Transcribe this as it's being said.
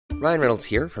Ryan Reynolds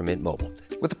here from Mint Mobile.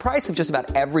 With the price of just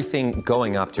about everything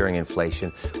going up during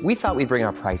inflation, we thought we'd bring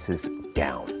our prices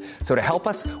down. So to help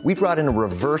us, we brought in a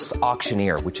reverse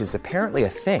auctioneer, which is apparently a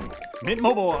thing. Mint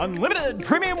Mobile Unlimited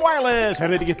Premium Wireless. How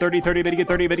to get 30, 30, bit to get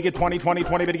 30, bit to get 20, 20,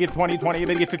 20, bit to get 20, 20,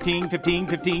 bit to get 15, 15,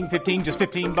 15, 15, just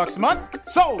 $15 a month?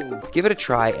 Sold! Give it a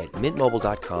try at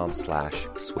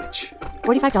mintmobile.com/switch.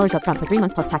 $45 up front for 3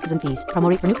 months plus taxes and fees. Promo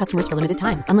rate for new customers for limited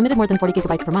time. Unlimited more than 40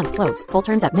 gigabytes per month. Slows full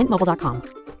terms at mintmobile.com.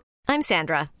 I'm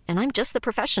Sandra, and I'm just the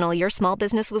professional your small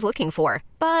business was looking for.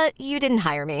 But you didn't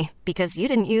hire me because you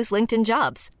didn't use LinkedIn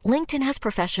Jobs. LinkedIn has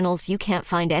professionals you can't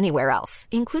find anywhere else,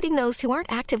 including those who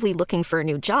aren't actively looking for a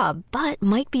new job, but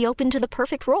might be open to the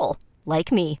perfect role,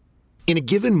 like me. In a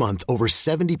given month, over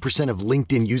 70% of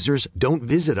LinkedIn users don't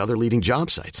visit other leading job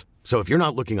sites. So if you're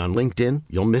not looking on LinkedIn,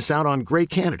 you'll miss out on great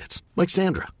candidates like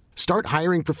Sandra. Start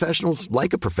hiring professionals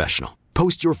like a professional.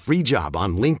 Post your free job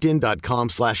on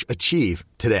linkedin.com/achieve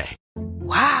today.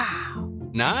 Wow.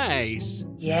 Nice.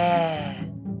 Yeah.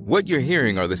 What you're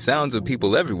hearing are the sounds of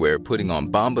people everywhere putting on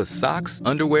Bombas socks,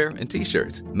 underwear, and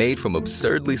T-shirts made from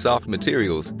absurdly soft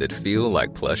materials that feel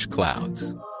like plush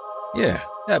clouds. Yeah,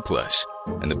 that plush.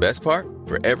 And the best part?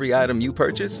 For every item you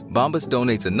purchase, Bombas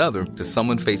donates another to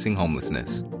someone facing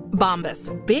homelessness. Bombas.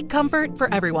 Big comfort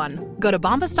for everyone. Go to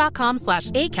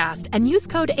bombas.com/ACAST and use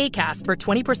code ACAST for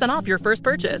 20% off your first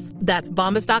purchase. That's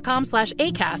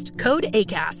bombas.com/ACAST. Code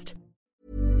ACAST.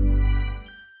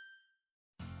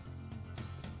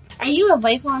 Are you a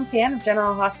lifelong fan of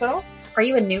General Hospital? Are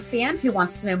you a new fan who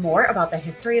wants to know more about the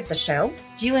history of the show?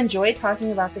 Do you enjoy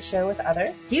talking about the show with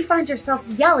others? Do you find yourself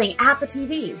yelling at the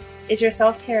TV? Is your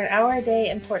self-care an hour a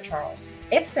day in Port Charles?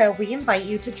 If so, we invite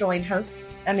you to join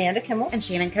hosts Amanda Kimmel and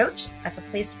Shannon Coach at the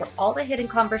place where all the hidden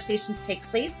conversations take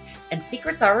place and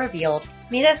secrets are revealed.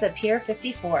 Meet us at Pier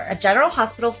 54, a General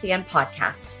Hospital fan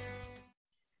podcast.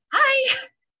 Hi.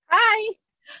 Hi.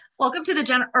 Welcome to the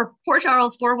Port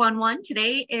Charles 411.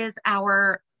 Today is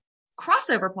our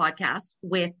crossover podcast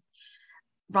with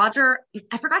Roger.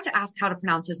 I forgot to ask how to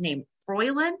pronounce his name,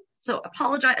 Froylan. So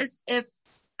apologize if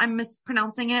I'm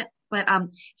mispronouncing it. But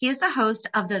he is the host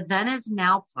of the Then Is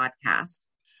Now podcast.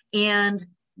 And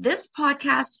this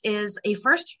podcast is a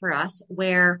first for us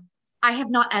where I have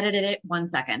not edited it 1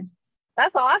 second.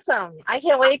 That's awesome. I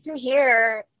can't wait to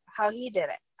hear how he did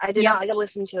it. I did not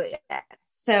listen to it yet.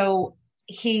 So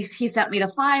he sent me the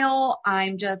file.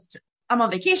 I'm on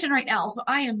vacation right now, so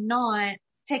I am not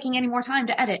taking any more time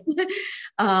to edit.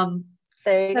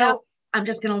 There you go. I'm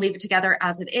just going to leave it together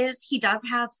as it is. He does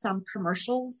have some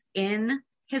commercials in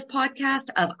his podcast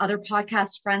of other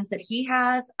podcast friends that he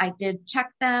has. I did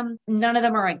check them. None of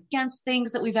them are against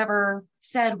things that we've ever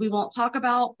said we won't talk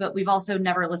about, but we've also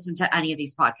never listened to any of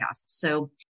these podcasts.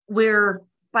 So we're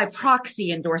by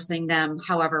proxy endorsing them.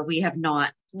 However, we have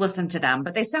not listened to them,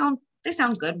 but they sound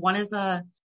good. One is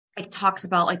talks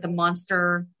about like the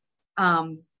monster,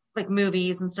 like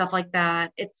movies and stuff like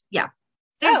that. It's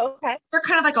okay. They're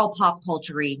kind of like all pop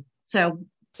culture-y. So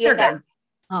they're good.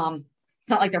 It's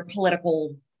not like they're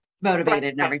political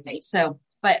motivated and everything. So,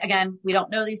 but again, we don't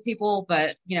know these people,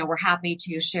 but we're happy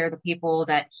to share the people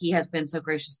that he has been so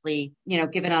graciously,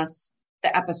 given us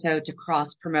the episode to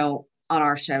cross promote on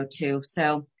our show too.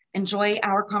 So enjoy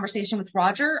our conversation with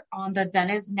Roger on the Then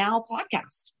Is Now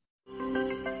podcast.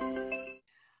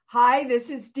 Hi, this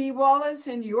is Dee Wallace,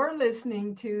 and you're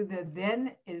listening to the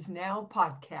Then Is Now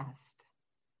podcast.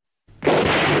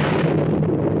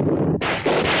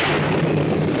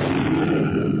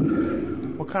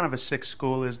 What kind of a sick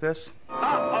school is this?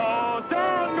 Uh-oh,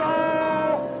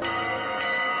 Dongo!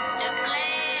 The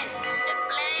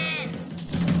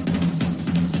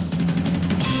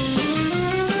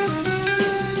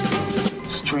plan.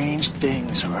 Strange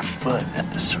things are afoot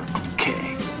at the Circle K.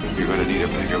 You're gonna need a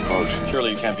bigger boat.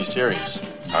 Surely you can't be serious.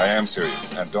 I am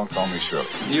serious, and don't call me Shirley.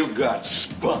 You got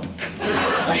spunk.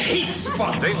 I hate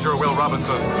spunk. Danger, Will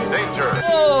Robinson. Danger.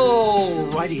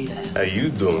 Oh, righty then. How you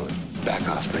doing? Back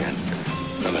off, man.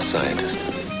 I'm a scientist.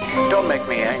 Don't make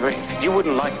me angry. You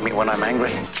wouldn't like me when I'm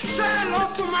angry. Say hello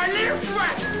to my little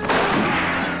friend.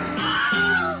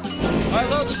 I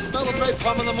love the smell of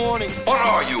napalm in the morning. What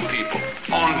are you people?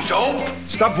 On dope?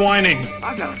 Stop whining.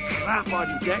 I got a crap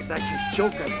on deck that can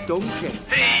choke a donkey.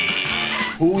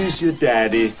 Who is your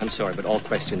daddy? I'm sorry, but all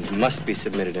questions must be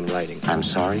submitted in writing. I'm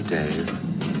sorry, Dave.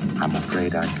 I'm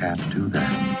afraid I can't do that.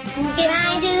 Can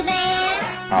I do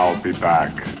that? I'll be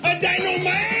back. A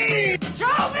dynamite!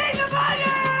 Show me the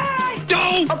money!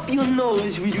 Don't! Up your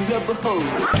nose with your rubber hose. A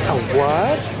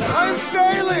what? I'm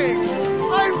sailing!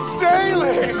 I'm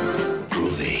sailing!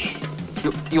 Groovy.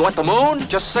 You want the moon?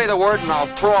 Just say the word and I'll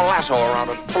throw a lasso around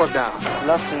it and pull it down.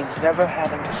 Love means never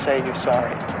having to say you're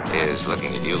sorry. is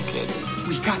looking at you, kid.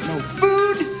 We got no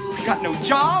food. We got no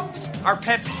jobs. Our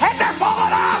pets' heads are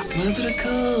falling off. Come on to the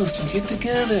coast and get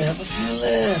together. Have a few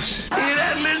laughs. Hear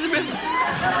that, Elizabeth?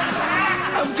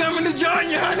 I'm coming to join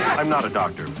you, honey. I'm not a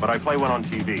doctor, but I play one on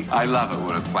TV. I love it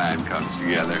when a plan comes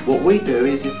together. What we do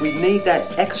is if we need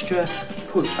that extra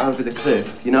push over the cliff,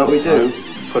 you know what we do?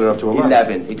 Put it up to 11.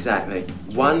 11, exactly.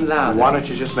 One louder. Why don't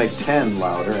you just make 10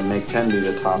 louder and make 10 be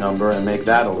the top number and make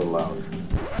that a little louder?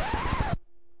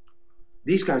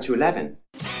 These go to 11.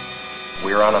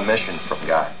 We're on a mission from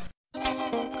God.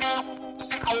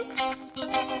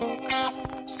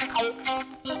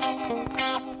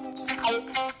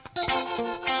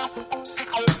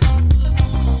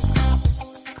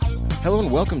 Hello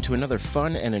and welcome to another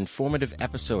fun and informative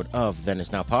episode of Then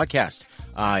Is Now Podcast.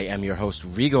 I am your host,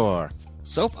 Rigor.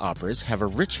 Soap operas have a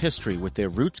rich history with their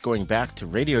roots going back to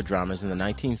radio dramas in the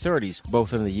 1930s,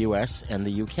 both in the US and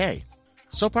the UK.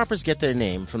 Soap operas get their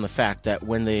name from the fact that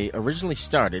when they originally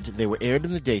started, they were aired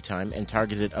in the daytime and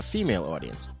targeted a female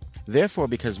audience. Therefore,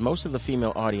 because most of the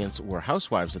female audience were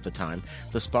housewives at the time,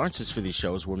 the sponsors for these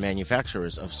shows were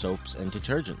manufacturers of soaps and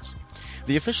detergents.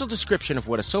 The official description of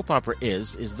what a soap opera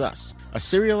is thus: a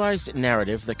serialized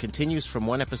narrative that continues from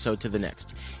one episode to the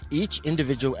next. Each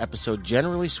individual episode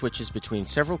generally switches between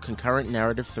several concurrent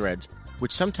narrative threads,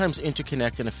 which sometimes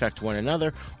interconnect and affect one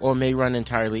another, or may run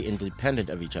entirely independent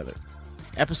of each other.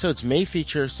 Episodes may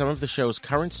feature some of the show's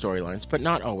current storylines, but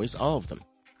not always all of them.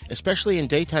 Especially in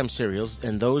daytime serials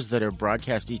and those that are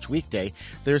broadcast each weekday,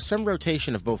 there is some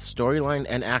rotation of both storyline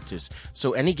and actors,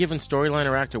 so any given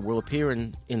storyline or actor will appear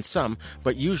in some,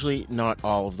 but usually not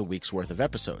all of the week's worth of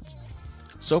episodes.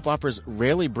 Soap operas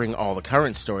rarely bring all the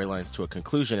current storylines to a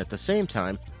conclusion at the same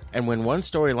time, and when one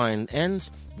storyline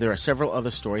ends, there are several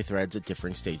other story threads at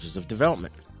differing stages of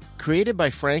development. Created by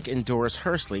Frank and Doris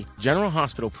Hursley, General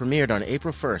Hospital premiered on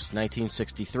April 1st,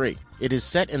 1963. It is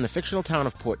set in the fictional town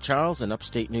of Port Charles in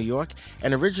upstate New York,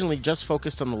 and originally just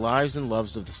focused on the lives and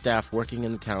loves of the staff working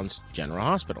in the town's General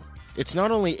Hospital. It's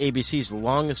not only ABC's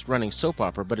longest-running soap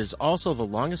opera, but is also the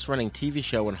longest-running TV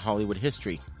show in Hollywood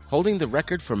history, holding the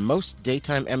record for most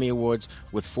daytime Emmy Awards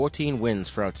with 14 wins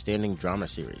for Outstanding Drama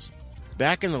Series.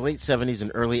 Back in the late 70s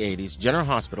and early 80s, General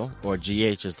Hospital, or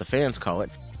GH as the fans call it,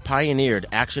 pioneered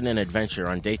action and adventure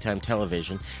on daytime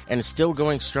television and is still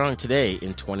going strong today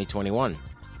in 2021.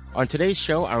 On today's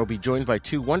show, I will be joined by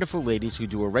two wonderful ladies who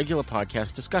do a regular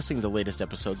podcast discussing the latest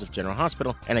episodes of General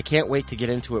Hospital, and I can't wait to get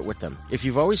into it with them. If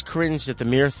you've always cringed at the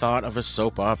mere thought of a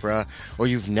soap opera, or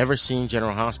you've never seen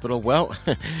General Hospital, well,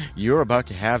 you're about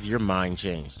to have your mind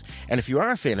changed. And if you are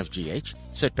a fan of GH,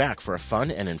 sit back for a fun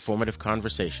and informative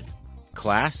conversation.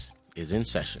 Class is in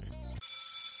session.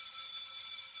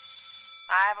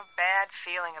 I have a bad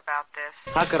feeling about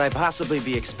this. How could I possibly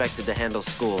be expected to handle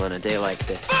school on a day like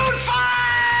this? Food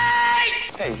fight!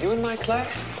 Hey, you in my class?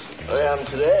 I am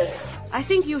today. I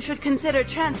think you should consider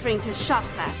transferring to shop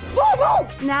class. Woo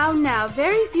woo! Now,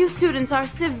 very few students are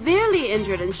severely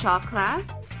injured in shop class.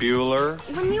 Bueller.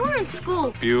 When you were in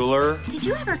school, Bueller. did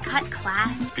you ever cut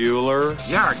class? Bueller.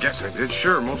 Yeah, I guess I did.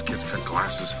 Sure, most kids cut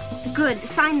classes. Good,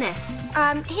 sign this.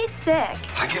 He's sick.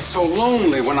 I get so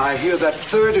lonely when I hear that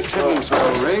third attendance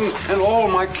bell ring and all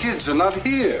my kids are not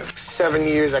here. 7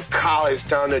 years of college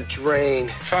down the drain.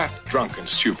 Fat, drunk, and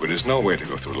stupid is no way to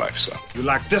go through life, son. You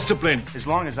lack discipline. As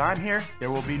long as I'm here,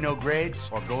 there will be no grades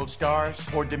or gold stars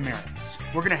or demerits.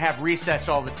 We're going to have recess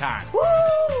all the time. Woo!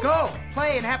 Go,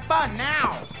 play, and have fun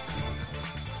now.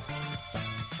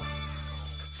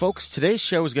 Folks, today's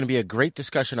show is going to be a great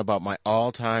discussion about my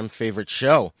all-time favorite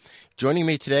show. Joining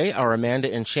me today are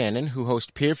Amanda and Shannon, who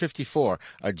host Pier 54,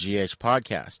 a GH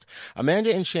podcast.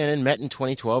 Amanda and Shannon met in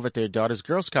 2012 at their daughter's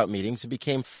Girl Scout meetings and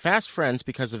became fast friends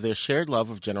because of their shared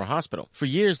love of General Hospital. For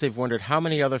years, they've wondered how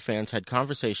many other fans had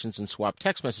conversations and swapped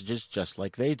text messages just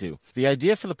like they do. The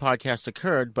idea for the podcast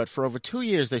occurred, but for over 2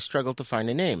 years, they struggled to find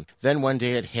a name. Then one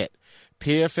day it hit.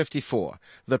 Pier 54.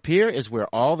 The Pier is where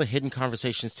all the hidden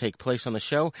conversations take place on the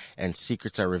show and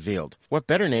secrets are revealed. What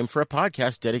better name for a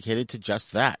podcast dedicated to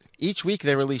just that? Each week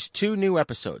they release 2 new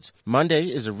episodes. Monday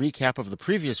is a recap of the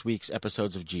previous week's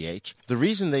episodes of GH. The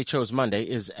reason they chose Monday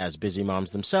is, as busy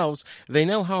moms themselves, they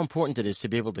know how important it is to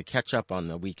be able to catch up on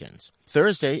the weekends.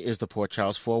 Thursday is the Port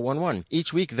Charles 411.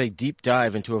 Each week they deep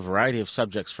dive into a variety of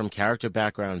subjects from character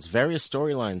backgrounds, various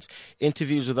storylines,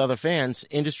 interviews with other fans,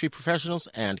 industry professionals,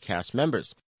 and cast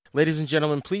members. Ladies and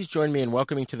gentlemen, please join me in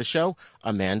welcoming to the show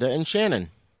Amanda and Shannon.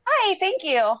 Hi, thank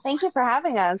you. Thank you for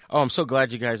having us. Oh, I'm so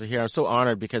glad you guys are here. I'm so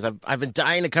honored because I've been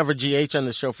dying to cover GH on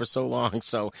the show for so long.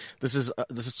 So this is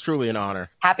truly an honor.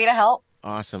 Happy to help.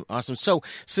 Awesome. So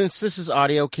since this is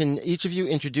audio, can each of you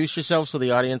introduce yourselves so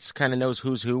the audience kind of knows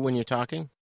who's who when you're talking?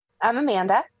 I'm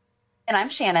Amanda. And I'm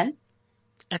Shannon.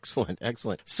 Excellent,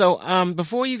 excellent. So,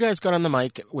 before you guys got on the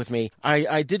mic with me,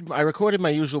 I recorded my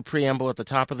usual preamble at the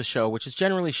top of the show, which is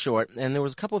generally short, and there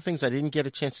was a couple of things I didn't get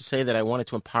a chance to say that I wanted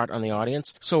to impart on the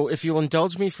audience. So, if you'll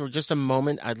indulge me for just a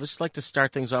moment, I'd just like to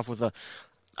start things off with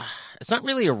it's not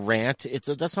really a rant.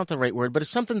 That's not the right word, but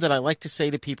it's something that I like to say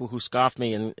to people who scoff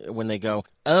me and when they go,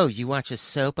 "Oh, you watch a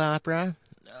soap opera?"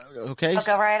 Okay. I'll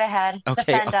go right ahead. Okay.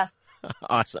 Defend us.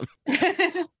 Awesome.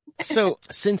 So,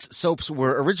 since soaps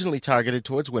were originally targeted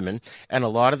towards women, and a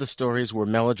lot of the stories were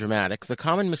melodramatic, the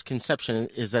common misconception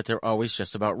is that they're always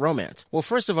just about romance. Well,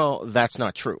 first of all, that's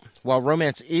not true. While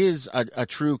romance is a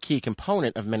true key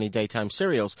component of many daytime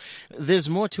serials, there's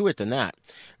more to it than that.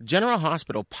 General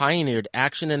Hospital pioneered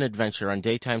action and adventure on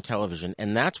daytime television,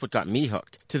 and that's what got me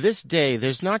hooked. To this day,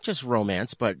 there's not just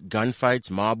romance, but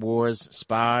gunfights, mob wars,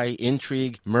 spy,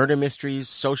 intrigue, murder mysteries,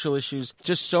 social issues,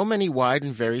 just so many wide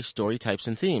and varied story types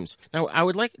and themes. Now, I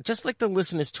would like the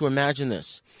listeners to imagine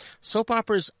this. Soap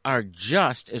operas are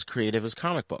just as creative as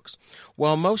comic books.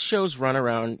 While most shows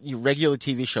regular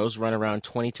TV shows run around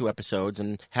 22 episodes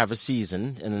and have a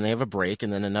season, and then they have a break,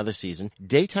 and then another season,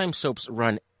 daytime soaps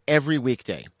run every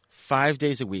weekday, 5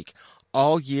 days a week,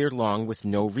 all year long with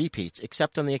no repeats,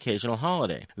 except on the occasional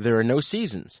holiday. There are no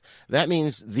seasons. That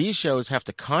means these shows have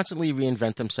to constantly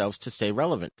reinvent themselves to stay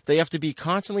relevant. They have to be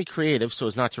constantly creative so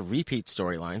as not to repeat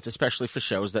storylines, especially for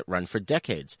shows that run for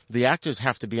decades. The actors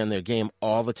have to be on their game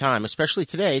all the time, especially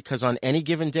today, because on any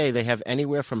given day they have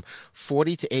anywhere from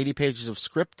 40 to 80 pages of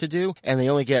script to do, and they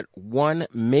only get 1,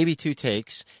 maybe 2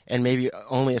 takes, and maybe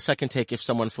only a second take if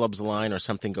someone flubs a line or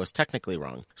something goes technically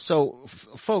wrong. So,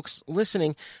 folks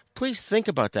listening, please think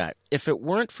about that. If it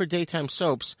weren't for daytime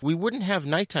soaps, we wouldn't have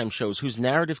nighttime shows whose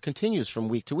narrative continues from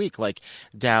week to week, like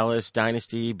Dallas,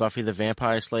 Dynasty, Buffy the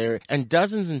Vampire Slayer, and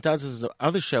dozens of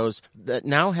other shows that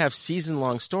now have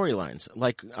season-long storylines,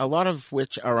 like a lot of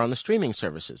which are on the streaming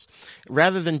services,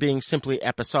 rather than being simply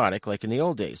episodic like in the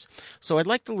old days. So I'd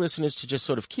like the listeners to just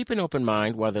sort of keep an open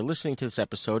mind while they're listening to this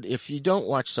episode. If you don't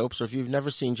watch soaps or if you've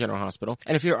never seen General Hospital,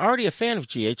 and if you're already a fan of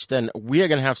GH, then we are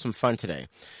going to have some fun today.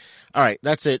 All right,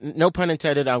 that's it. No pun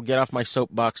intended. I'll get off my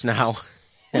soapbox now.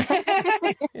 No,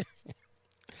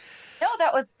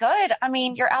 that was good. I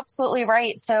mean, you're absolutely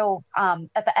right. So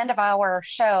at the end of our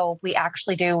show, we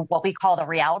actually do what we call the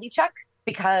reality check,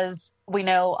 because we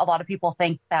know a lot of people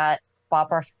think that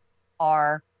operas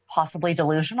are possibly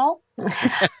delusional.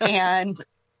 And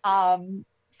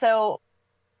so,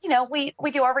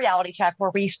 we do our reality check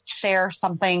where we share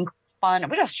something fun.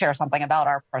 We just share something about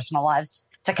our personal lives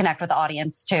to connect with the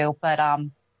audience too. But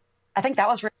I think that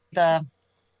was really the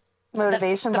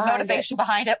motivation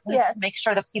behind it was to make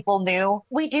sure that people knew.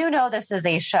 We do know this is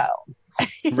a show.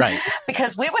 Right.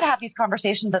 Because we would have these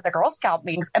conversations at the Girl Scout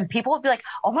meetings and people would be like,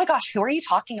 "Oh my gosh, who are you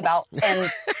talking about?"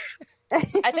 And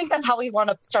I think that's how we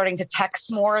wound up starting to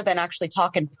text more than actually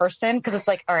talk in person. Because it's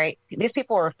like, all right, these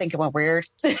people are thinking we're weird.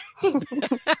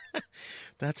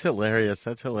 That's hilarious.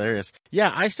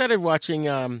 Yeah, I started watching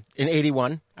in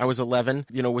 81. I was 11,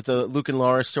 with the Luke and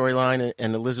Laura storyline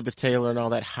and Elizabeth Taylor and all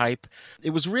that hype. It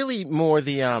was really more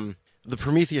the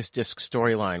Prometheus disc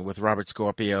storyline with Robert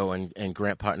Scorpio and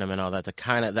Grant Putnam and all that.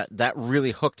 That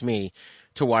really hooked me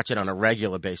to watch it on a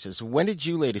regular basis. When did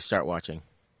you ladies start watching?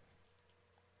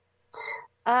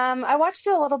 I watched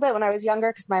it a little bit when I was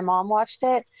younger because my mom watched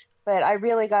it, but I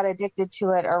really got addicted to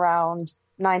it around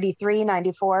 93,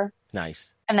 94.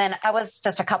 Nice. And then I was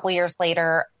just a couple years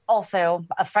later, also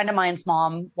a friend of mine's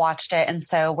mom watched it. And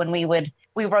so when we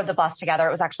rode the bus together,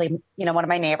 it was actually, one of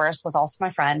my neighbors was also my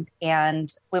friend. And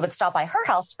we would stop by her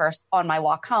house first on my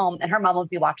walk home and her mom would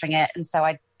be watching it. And so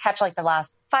I'd catch like the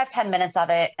last 5-10 minutes of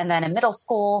it. And then in middle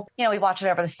school, we watched it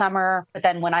over the summer. But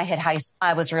then when I hit high school,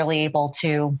 I was really able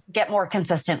to get more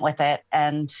consistent with it.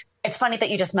 And it's funny that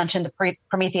you just mentioned the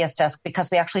Prometheus disc because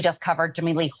we actually just covered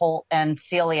Jimmy Lee Holt and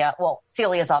Celia. Well,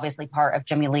 Celia is obviously part of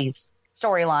Jimmy Lee's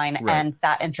storyline, right. And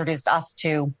that introduced us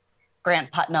to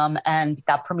Grant Putnam and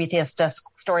that Prometheus disc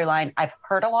storyline I've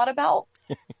heard a lot about,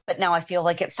 but now I feel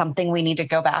like it's something we need to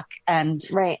go back and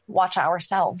watch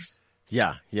ourselves.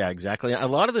 Yeah, exactly. A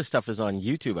lot of this stuff is on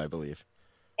YouTube, I believe.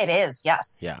 It is,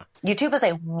 yes. Yeah. YouTube is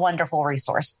a wonderful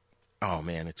resource. Oh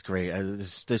man, it's great.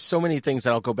 There's so many things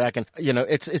that I'll go back and,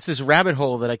 it's this rabbit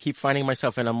hole that I keep finding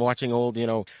myself in. I'm watching old,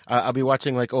 I'll be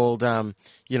watching like old,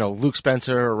 Luke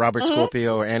Spencer or Robert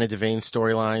Scorpio or Anna Devane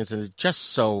storylines. And it's just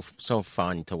so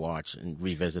fun to watch and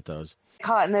revisit those.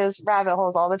 Caught in those rabbit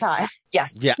holes all the time.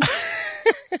 Yes. Yeah.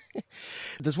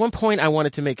 There's one point I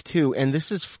wanted to make too, and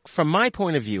this is from my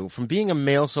point of view, from being a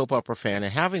male soap opera fan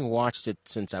and having watched it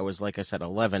since I was, like I said,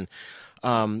 11.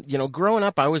 Growing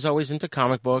up, I was always into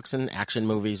comic books and action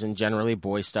movies and generally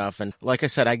boy stuff. And like I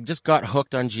said, I just got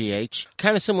hooked on GH.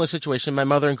 Kind of similar situation. My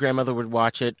mother and grandmother would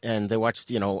watch it, and they watched,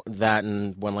 that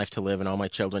and One Life to Live and All My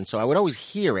Children. So I would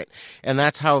always hear it. And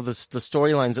that's how the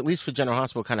storylines, at least for General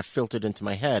Hospital, kind of filtered into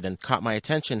my head and caught my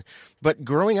attention. But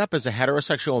growing up as a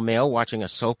heterosexual male watching a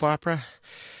soap opera,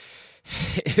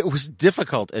 it was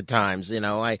difficult at times.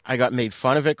 I got made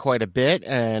fun of it quite a bit.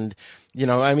 And,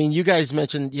 you guys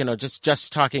mentioned,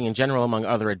 just talking in general among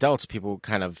other adults, people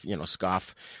kind of,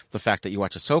 scoff the fact that you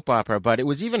watch a soap opera. But it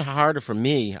was even harder for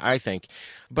me, I think.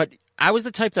 But I was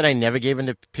the type that I never gave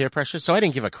into peer pressure, so I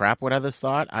didn't give a crap what others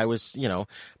thought. I was,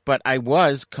 but I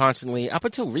was constantly, up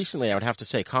until recently, I would have to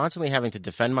say, constantly having to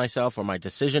defend myself or my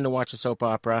decision to watch a soap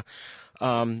opera.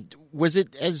 Was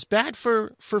it as bad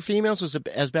for females? Was it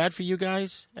as bad for you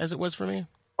guys as it was for me?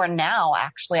 Or now,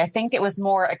 actually, I think it was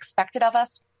more expected of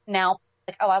us now.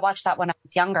 Like, I watched that when I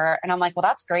was younger, and I'm like, well,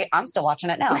 that's great. I'm still watching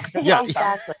it now. Yeah,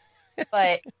 exactly.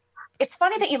 But it's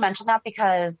funny that you mentioned that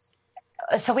because,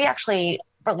 so we actually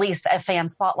released a fan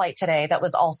spotlight today that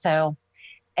was also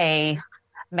a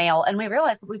male, and we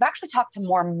realized that we've actually talked to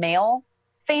more male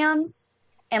fans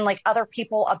and like other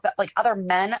people about, like other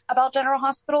men about General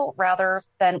Hospital, rather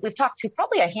than we've talked to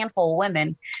probably a handful of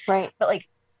women, right? But like,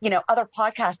 other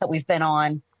podcasts that we've been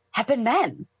on have been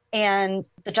men. And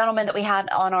the gentleman that we had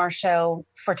on our show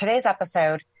for today's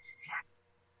episode,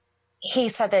 he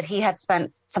said that he had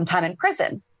spent some time in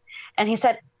prison, and he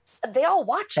said they all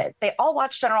watch it. They all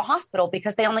watch General Hospital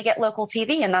because they only get local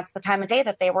TV, and that's the time of day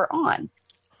that they were on.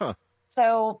 Huh.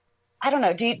 So I don't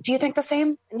know. Do you think the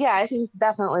same? Yeah, I think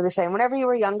definitely the same. Whenever you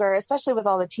were younger, especially with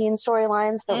all the teen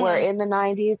storylines that were in the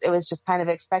 90s, it was just kind of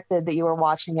expected that you were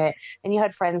watching it and you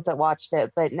had friends that watched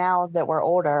it. But now that we're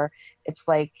older, it's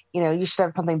like, you should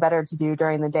have something better to do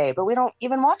during the day. But we don't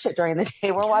even watch it during the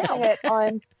day. We're watching it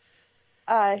on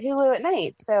Hulu at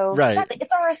night. So right. Exactly.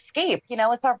 It's our escape.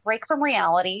 It's our break from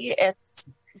reality.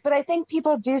 But I think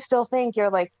people do still think you're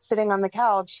like sitting on the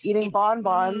couch eating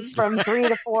bonbons from 3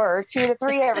 to 4 or 2 to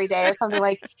 3 every day or something,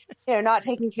 like, not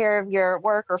taking care of your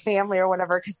work or family or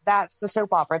whatever, because that's the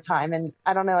soap opera time. And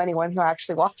I don't know anyone who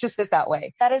actually watches it that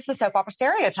way. That is the soap opera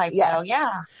stereotype, yes. Though.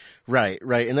 Yeah. Right.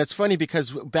 And that's funny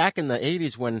because back in the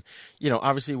 80s when,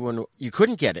 obviously when you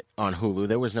couldn't get it on Hulu,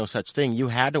 there was no such thing. You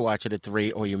had to watch it at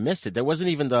 3 or you missed it. There wasn't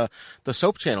even the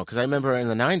soap channel, because I remember in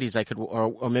the 90s I could,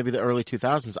 or maybe the early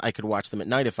 2000s, I could watch them at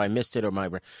night if I missed it or my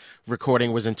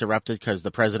recording was interrupted because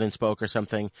the president spoke or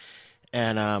something.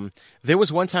 And there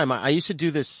was one time I used to do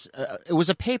this. It was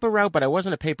a paper route, but I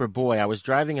wasn't a paper boy. I was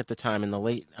driving at the time in the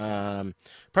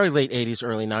probably late 80s,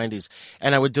 early 90s.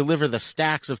 And I would deliver the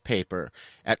stacks of paper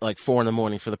at like 4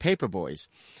 a.m. for the paper boys.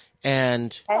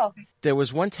 And there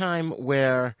was one time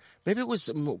where maybe it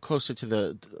was closer to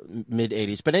the mid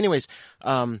 80s. But anyways,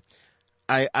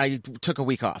 I took a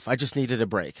week off. I just needed a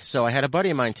break. So I had a buddy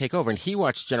of mine take over, and he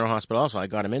watched General Hospital also. I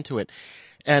got him into it.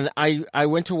 And I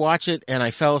went to watch it, and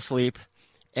I fell asleep.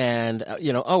 And,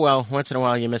 oh, well, once in a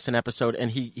while you miss an episode.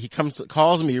 And he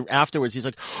calls me afterwards. He's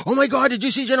like, oh, my God, did you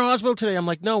see General Hospital today? I'm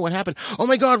like, no, what happened? Oh,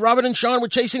 my God, Robert and Sean were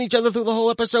chasing each other through the whole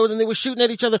episode, and they were shooting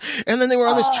at each other. And then they were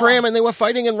on this tram, and they were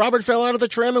fighting, and Robert fell out of the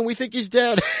tram, and we think he's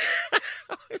dead.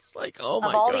 It's like, oh, my God.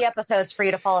 Of all the episodes for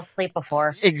you to fall asleep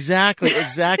before. Exactly.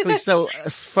 So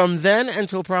from then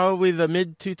until probably the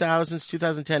mid-2000s,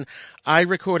 2010, I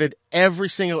recorded every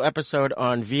single episode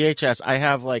on VHS. I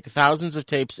have like thousands of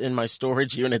tapes in my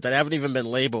storage unit that haven't even been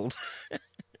labeled.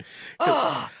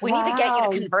 We need to get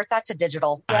you to convert that to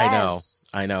digital. Yes.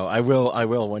 I know. I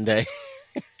will one day.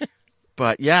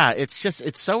 But yeah, it's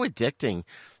so addicting.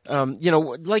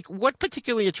 Like what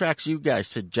particularly attracts you guys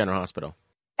to General Hospital?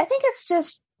 I think it's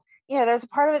just, there's a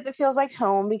part of it that feels like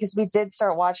home because we did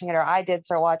start watching it, or I did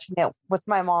start watching it with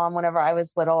my mom whenever I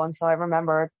was little. And so I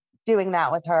remember doing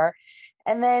that with her.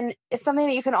 And then it's something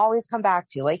that you can always come back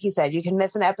to. Like you said, you can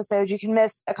miss an episode, you can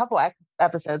miss a couple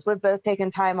episodes. We've both taken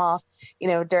time off,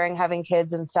 during having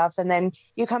kids and stuff. And then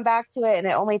you come back to it and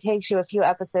it only takes you a few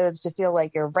episodes to feel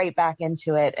like you're right back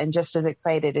into it and just as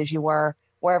excited as you were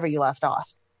wherever you left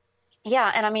off.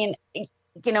 Yeah. And I mean,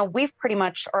 we've pretty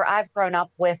much, or I've grown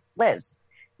up with Liz.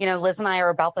 Liz and I are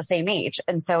about the same age.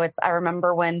 And so I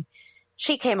remember when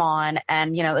she came on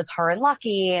and, it was her and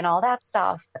Lucky and all that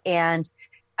stuff. And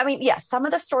I mean, yes, some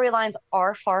of the storylines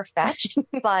are far-fetched,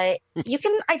 but you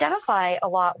can identify a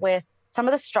lot with some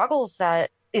of the struggles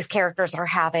that these characters are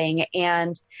having.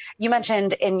 And you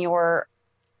mentioned in your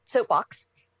soapbox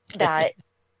that,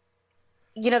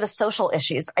 the social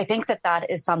issues. I think that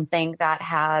is something that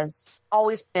has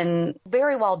always been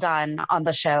very well done on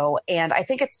the show. And I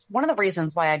think it's one of the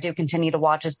reasons why I do continue to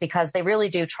watch is because they really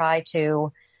do try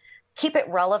to keep it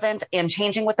relevant and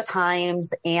changing with the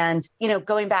times. And, you know,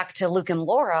 going back to Luke and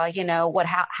Laura, you know,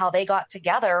 how they got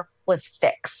together was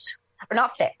fixed, or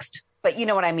not fixed, but you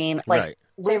know what I mean? Like, right.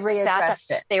 They readdressed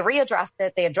it. They readdressed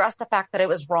it. They addressed the fact that it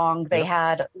was wrong. They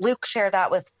had Luke share that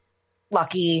with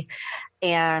Lucky.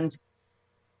 And,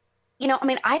 you know, I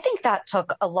mean, I think that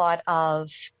took a lot of,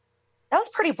 that was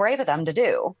pretty brave of them to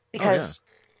do, because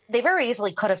they very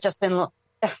easily could have just been,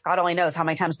 God only knows how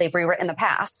many times they've rewritten the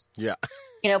past. Yeah.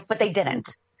 You know, but they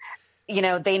didn't. You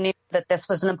know, they knew that this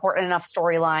was an important enough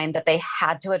storyline that they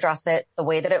had to address it the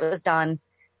way that it was done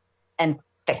and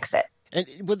fix it. And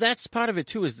well, that's part of it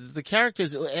too, is the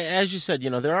characters, as you said, you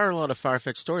know, there are a lot of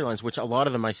far-fetched storylines, which a lot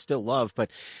of them I still love, but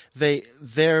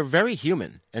they're very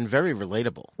human and very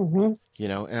relatable. Mm-hmm. You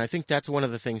know, and I think that's one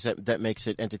of the things that makes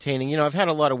it entertaining. You know, I've had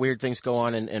a lot of weird things go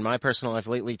on in my personal life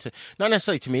lately, to not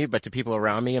necessarily to me, but to people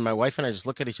around me. And my wife and I just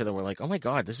look at each other and we're like, oh my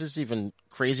God, this is even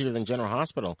crazier than General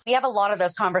Hospital. We have a lot of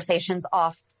those conversations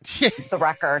off the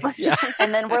record. Yeah.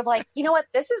 And then we're like, you know what?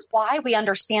 This is why we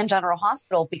understand General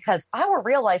Hospital, because our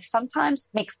real life sometimes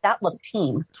makes that look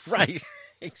tame. Right.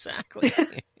 Exactly.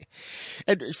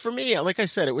 And for me, like I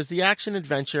said, it was the action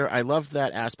adventure. I loved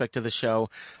that aspect of the show.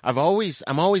 I'm always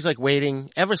like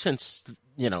waiting ever since,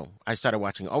 you know, I started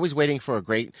watching, always waiting for a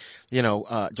great, you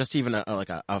know, just even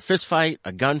a fist fight,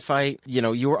 a gunfight. You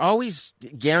know, you were always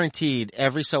guaranteed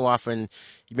every so often,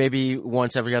 maybe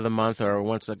once every other month or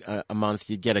once a month,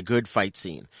 you'd get a good fight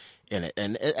scene in it.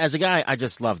 And as a guy, I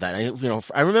just love that.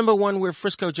 I remember one where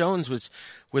Frisco Jones was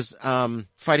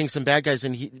fighting some bad guys,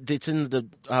 and it's in the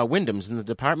Wyndham's in the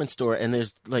department store, and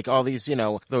there's like all these, you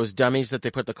know, those dummies that they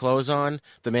put the clothes on,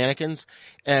 the mannequins,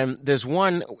 and there's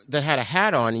one that had a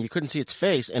hat on and you couldn't see its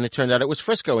face, and it turned out it was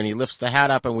Frisco, and he lifts the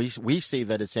hat up and we see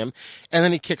that it's him, and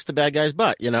then he kicks the bad guy's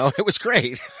butt. You know, it was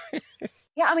great.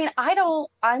 Yeah, I mean, I don't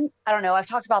know. I've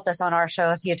talked about this on our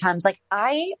show a few times. Like,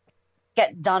 I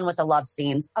get done with the love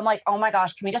scenes. I'm like, oh my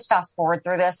gosh, can we just fast forward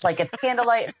through this? Like, it's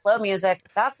candlelight, it's slow music.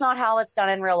 That's not how it's done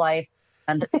in real life.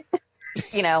 And,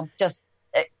 you know, just,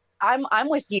 I'm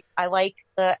with you. I like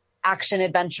the action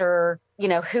adventure, you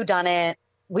know, whodunit.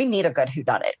 We need a good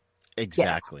whodunit.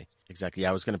 Exactly. Yes. Exactly. Yeah,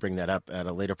 I was going to bring that up at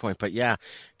a later point, but yeah,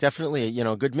 definitely, you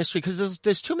know, a good mystery, because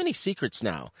there's too many secrets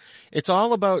now. It's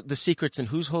all about the secrets and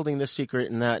who's holding this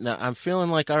secret and that. Now I'm feeling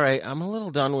like, all right, I'm a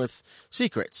little done with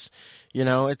secrets. You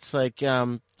know, it's like,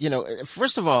 you know,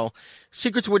 first of all,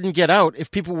 secrets wouldn't get out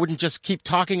if people wouldn't just keep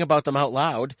talking about them out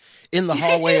loud in the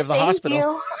hallway of the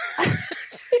hospital.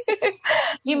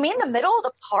 You mean the middle of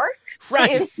the park?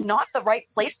 Right. Is not the right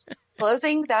place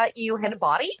closing that you hit a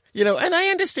body? You know, and I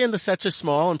understand the sets are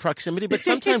small in proximity, but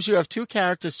sometimes you have two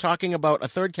characters talking about a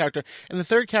third character, and the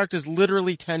third character is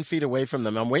literally 10 feet away from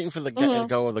them. I'm waiting for the guy to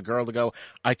go or the girl to go,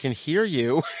 I can hear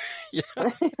you.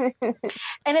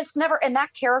 And it's never, and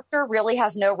that character really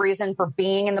has no reason for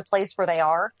being in the place where they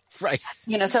are. Right.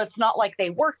 You know, so it's not like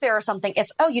they work there or something.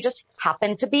 It's, oh, you just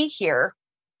happen to be here.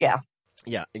 Yeah.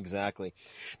 Yeah, exactly.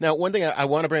 Now, one thing I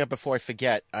want to bring up before I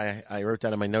forget, I wrote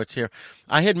down in my notes here.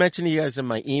 I had mentioned to you guys in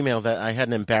my email that I had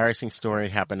an embarrassing story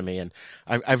happen to me, and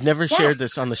I've never shared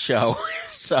this on the show.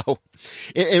 So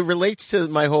it relates to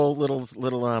my whole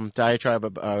little diatribe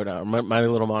about my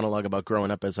little monologue about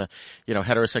growing up as a, you know,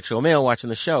 heterosexual male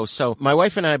watching the show. So my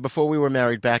wife and I, before we were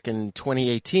married back in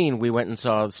 2018, we went and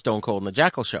saw Stone Cold and the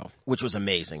Jackal show, which was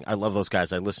amazing. I love those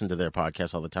guys. I listen to their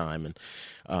podcast all the time,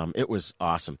 and it was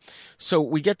awesome. So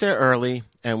we get there early,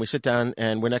 and we sit down,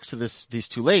 and we're next to these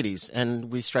two ladies, and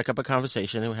we strike up a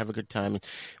conversation, and we have a good time. And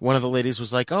one of the ladies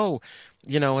was like, "Oh,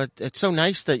 you know, it's so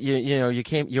nice that you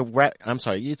came. I'm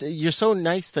sorry, you're so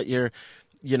nice that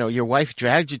your wife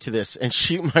dragged you to this." And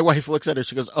my wife looks at her,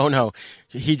 she goes, "Oh no,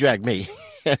 he dragged me."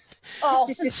 Oh.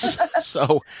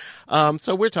 So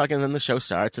we're talking, and then the show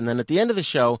starts, and then at the end of the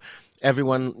show,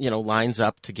 everyone, you know, lines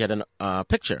up to get a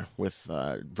picture with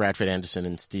Bradford Anderson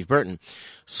and Steve Burton.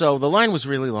 So the line was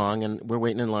really long, and we're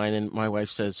waiting in line, and my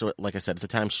wife says, so like I said, at the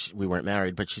time we weren't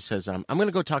married, but she says, I'm going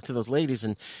to go talk to those ladies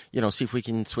and, you know, see if we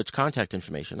can switch contact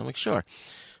information. I'm like, sure.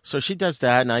 So she does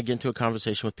that, and I get into a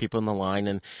conversation with people in the line,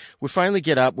 and we finally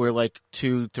get up. We're like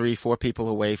 2, 3, 4 people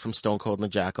away from Stone Cold and the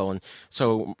Jackal, and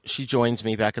so she joins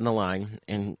me back in the line,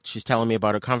 and she's telling me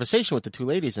about her conversation with the two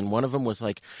ladies, and one of them was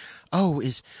like, "Oh,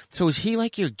 is he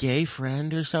like your gay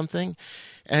friend or something?"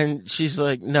 And she's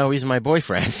like, "No, he's my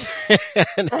boyfriend."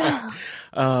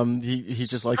 And, he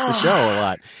just likes the show a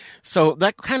lot. So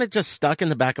that kind of just stuck in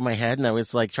the back of my head, and I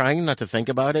was like trying not to think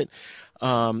about it.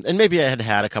 And maybe I had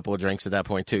had a couple of drinks at that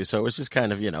point too. So it was just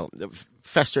kind of,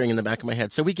 festering in the back of my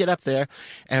head. So we get up there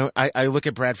and I look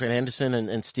at Bradford Anderson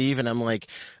and Steve, and I'm like,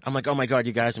 oh my God,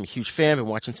 you guys, I'm a huge fan. Been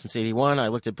watching since 81. I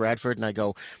looked at Bradford and I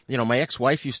go, my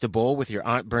ex-wife used to bowl with your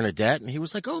Aunt Bernadette. And he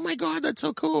was like, oh my God, that's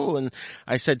so cool. And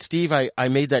I said, Steve, I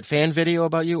made that fan video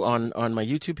about you on my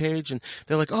YouTube page. And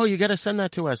they're like, oh, you got to send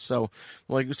that to us. So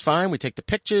like, it's fine. We take the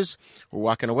pictures. We're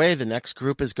walking away. The next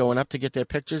group is going up to get their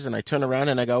pictures. And I turn around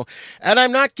and I go, and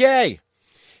I'm not gay.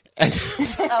 And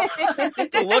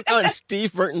the look on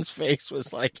Steve Burton's face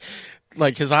was like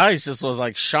his eyes just was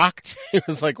like shocked. He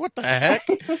was like, what the heck?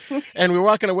 And we were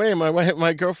walking away, and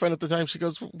my girlfriend at the time, she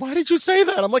goes, why did you say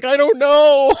that? I'm like, I don't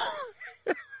know.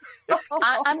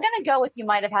 I'm going to go with you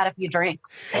might have had a few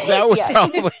drinks. That was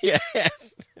probably, yeah.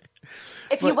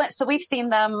 If you went, so we've seen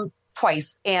them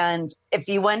twice. And if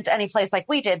you went any place like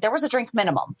we did, there was a drink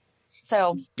minimum.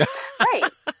 So, right.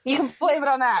 You can blame it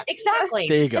on that. Exactly.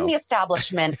 There you go. In the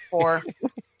establishment for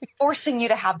forcing you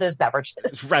to have those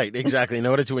beverages. Right. Exactly. In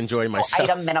order to enjoy myself.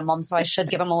 Item minimum. So I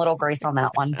should give them a little grace on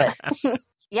that one. But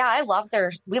yeah,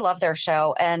 we love their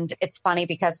show. And it's funny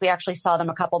because we actually saw them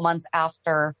a couple months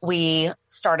after we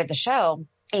started the show.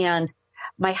 And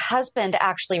my husband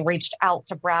actually reached out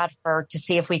to Bradford to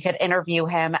see if we could interview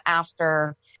him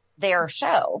after their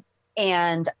show.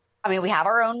 And I mean, we have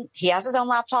he has his own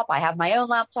laptop. I have my own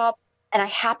laptop. And I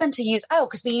happen to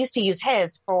because we used to use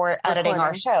his for editing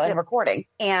our show and recording.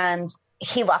 And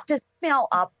he left his email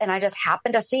up, and I just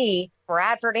happened to see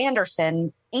Bradford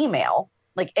Anderson email,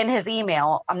 like in his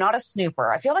email. I'm not a snooper.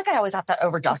 I feel like I always have to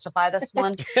over justify this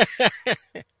one.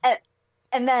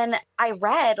 And then I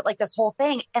read like this whole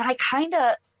thing, and I kind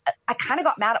of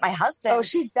got mad at my husband. Oh,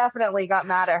 she definitely got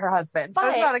mad at her husband. But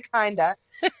it's not a kinda.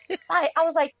 I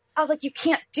was like, you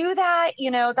can't do that.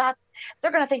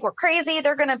 They're going to think we're crazy.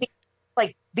 They're going to be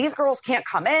like, these girls can't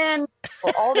come in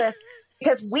or all this,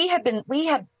 because we had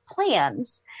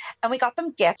plans and we got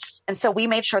them gifts. And so we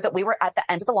made sure that we were at the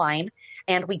end of the line,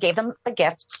 and we gave them the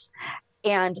gifts.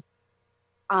 And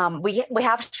we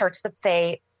have shirts that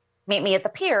say, meet me at the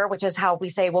pier, which is how we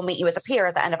say, we'll meet you at the pier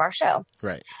at the end of our show.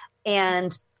 Right.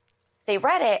 And they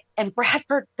read it, and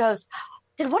Bradford goes,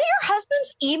 did one of your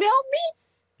husbands email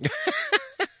me?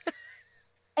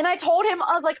 And I told him,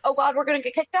 I was like, oh God, we're going to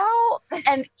get kicked out.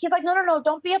 And he's like, no,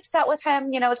 don't be upset with him.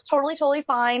 It's totally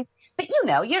fine. But you're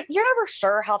never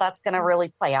sure how that's going to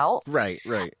really play out. Right.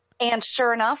 And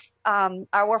sure enough,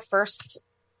 our first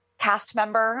cast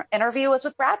member interview was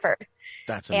with Bradford.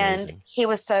 That's amazing. And he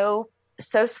was so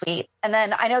sweet. And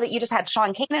then I know that you just had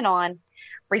Sean Kanan on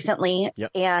recently.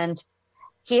 Yep. And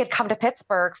he had come to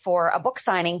Pittsburgh for a book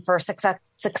signing for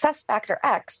Success Factor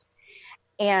X.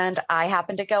 And I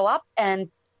happened to go up, and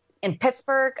in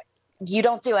Pittsburgh, you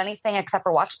don't do anything except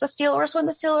for watch the Steelers when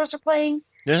the Steelers are playing.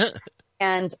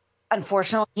 And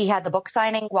unfortunately, he had the book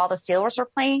signing while the Steelers were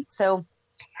playing. So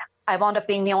I wound up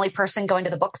being the only person going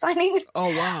to the book signing. Oh,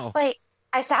 wow. But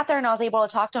I sat there and I was able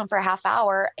to talk to him for a half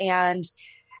hour. And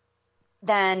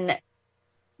then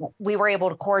we were able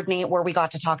to coordinate where we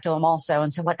got to talk to him also.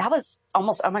 And so that was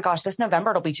almost, oh my gosh, this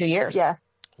November, it'll be 2 years. Yes.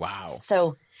 Wow.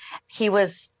 So he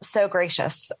was so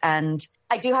gracious. And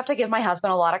I do have to give my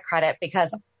husband a lot of credit,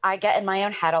 because I get in my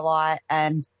own head a lot.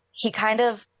 And he kind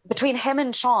of, between him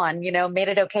and Sean, made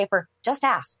it okay for just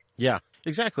ask. Yeah,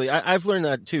 exactly. I've learned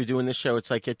that too, doing this show. It's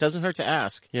like, it doesn't hurt to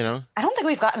ask, I don't think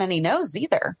we've gotten any no's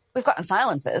either. We've gotten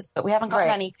silences, but we haven't gotten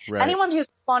any. Right. Anyone who's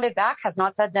responded back has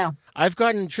not said no. I've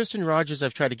gotten Tristan Rogers.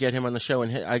 I've tried to get him on the show,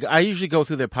 and I usually go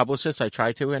through their publicists. I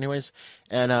try to anyways.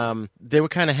 And they were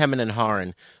kind of hemming and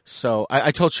hawing. So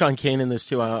I told Sean Kanan this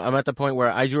too. I'm at the point where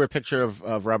I drew a picture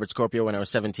of Robert Scorpio when I was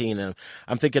 17, and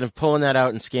I'm thinking of pulling that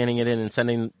out and scanning it in and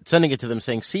sending it to them,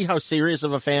 saying, see how serious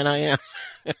of a fan I am.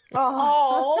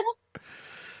 Oh.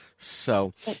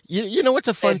 So, you know what's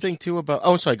a fun thing too about...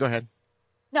 Oh, sorry, go ahead.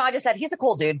 No, I just said he's a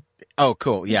cool dude. Oh,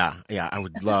 cool. Yeah. I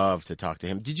would love to talk to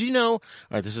him. Did you know... All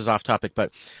right, this is off topic,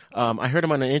 but I heard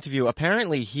him on an interview.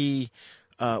 Apparently, he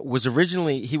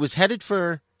was headed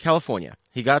for California.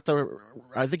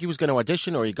 I think he was going to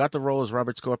audition, or he got the role as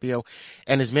Robert Scorpio,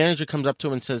 and his manager comes up to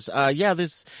him and says,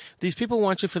 these people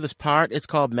want you for this part. It's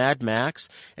called Mad Max.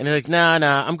 And he's like, nah,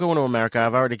 I'm going to America.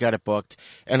 I've already got it booked.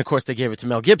 And of course they gave it to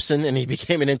Mel Gibson, and he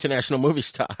became an international movie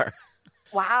star.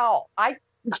 Wow.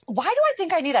 Why do I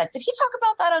think I knew that? Did he talk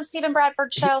about that on Stephen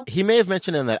Bradford's show? He may have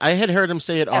mentioned in that. I had heard him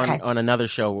say it on another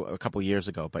show a couple years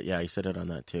ago, but yeah, he said it on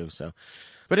that too. So,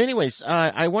 but anyways,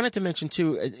 I wanted to mention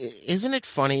too, isn't it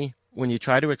funny when you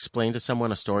try to explain to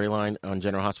someone a storyline on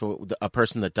General Hospital, a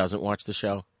person that doesn't watch the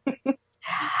show?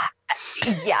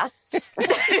 Yes.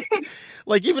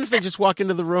 Like, even if they just walk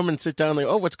into the room and sit down, like,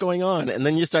 oh, what's going on? And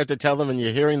then you start to tell them and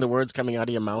you're hearing the words coming out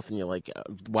of your mouth and you're like,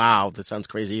 wow, this sounds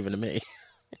crazy even to me.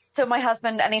 So my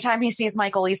husband, anytime he sees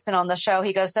Michael Easton on the show,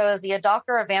 he goes, so is he a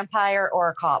doctor, a vampire, or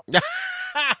a cop?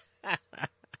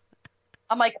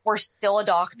 I'm like, we're still a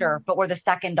doctor, but we're the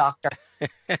second doctor.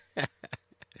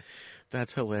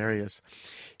 That's hilarious.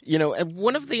 You know,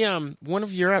 one of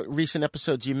your recent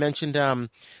episodes, you mentioned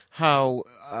how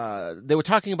they were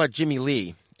talking about Jimmy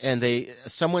Lee, and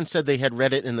someone said they had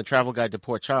read it in the Travel Guide to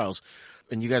Port Charles,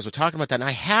 and you guys were talking about that. And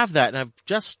I have that, and I've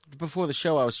just before the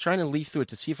show, I was trying to leaf through it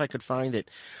to see if I could find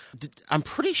it. I'm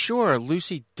pretty sure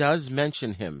Lucy does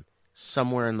mention him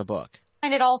somewhere in the book.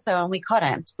 And it also, and we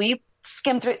couldn't. We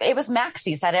skimmed through. It was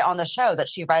Maxie said it on the show that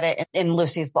she read it in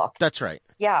Lucy's book. That's right.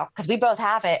 Yeah, because we both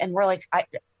have it, and we're like, I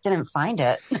didn't find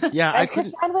it. Yeah, I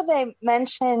could find where they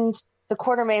mentioned the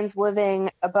Quartermains living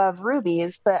above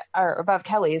Ruby's, or above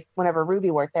Kelly's whenever Ruby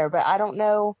worked there, but I don't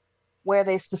know where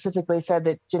they specifically said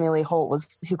that Jimmy Lee Holt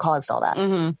was who caused all that.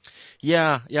 Mm-hmm.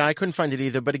 Yeah, I couldn't find it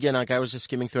either. But again, like I was just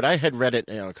skimming through it. I had read it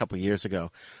a couple of years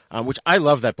ago, which I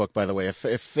love that book, by the way. If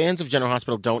fans of General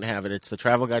Hospital don't have it, it's The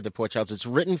Travel Guide to Port Charles. It's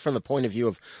written from the point of view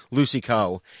of Lucy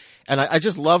Coe. And I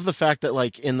just love the fact that,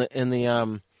 like, in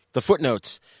the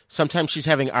footnotes, sometimes she's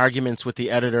having arguments with the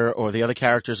editor, or the other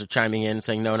characters are chiming in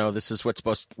saying, no, this is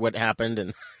what happened.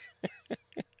 And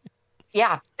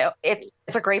yeah, it's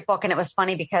a great book. And it was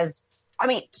funny because, I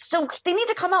mean, so they need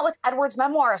to come out with Edward's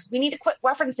memoirs. We need to quit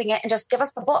referencing it and just give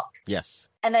us the book. Yes.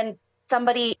 And then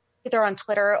somebody either on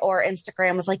Twitter or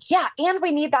Instagram was like, yeah, and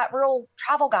we need that real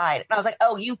travel guide. And I was like,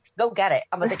 oh, you go get it.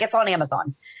 I was like, it's on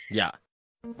Amazon. Yeah.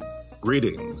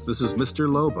 Greetings, this is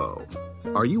Mr. Lobo.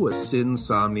 Are you a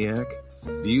sinsomniac?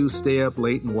 Do you stay up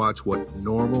late and watch what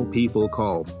normal people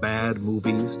call bad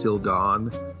movies till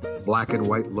dawn? Black and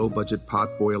white low-budget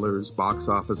potboilers, box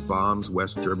office bombs,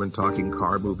 West German talking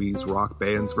car movies, rock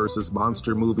bands versus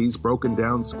monster movies, broken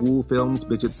down school films,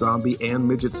 midget zombie and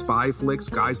midget spy flicks,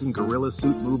 guys in gorilla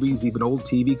suit movies, even old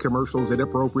TV commercials,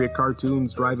 inappropriate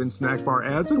cartoons, drive-in snack bar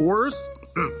ads, and worse?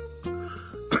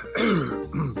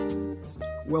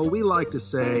 Well, we like to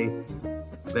say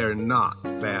they're not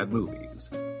bad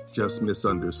movies, just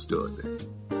misunderstood.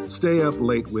 Stay up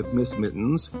late with Miss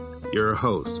Mittens, your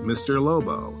host, Mr.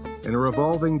 Lobo, and a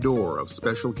revolving door of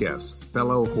special guests,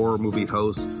 fellow horror movie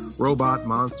hosts, robot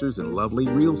monsters, and lovely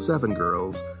Real 7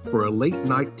 girls for a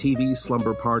late-night TV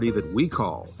slumber party that we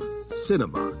call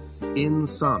Cinema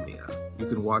Insomnia. You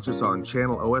can watch us on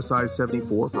channel OSI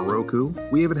 74 for Roku.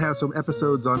 We even have some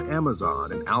episodes on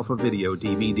Amazon and Alpha Video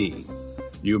DVD.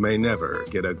 You may never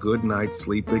get a good night's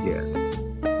sleep again.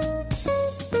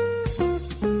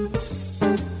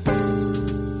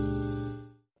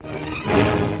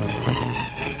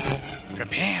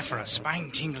 Prepare for a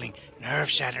spine-tingling,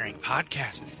 nerve-shattering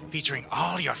podcast featuring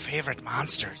all your favorite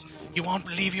monsters. You won't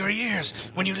believe your ears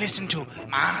when you listen to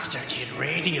Monster Kid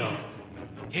Radio.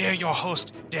 Hear your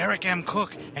host, Derek M.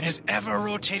 Cook, and his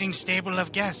ever-rotating stable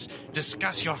of guests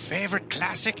discuss your favorite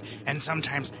classic and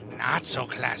sometimes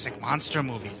not-so-classic monster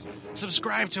movies.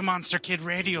 Subscribe to Monster Kid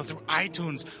Radio through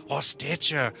iTunes or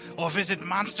Stitcher, or visit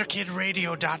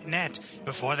monsterkidradio.net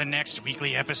before the next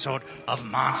weekly episode of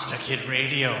Monster Kid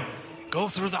Radio. Go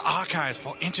through the archives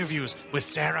for interviews with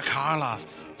Sarah Karloff,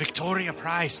 Victoria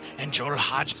Price, and Joel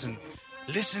Hodgson.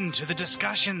 Listen to the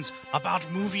discussions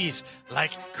about movies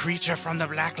like Creature from the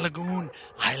Black Lagoon,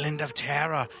 Island of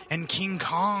Terror, and King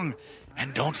Kong.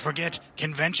 And don't forget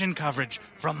convention coverage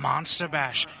from Monster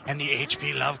Bash and the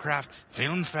H.P. Lovecraft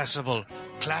Film Festival,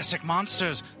 Classic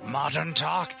Monsters, Modern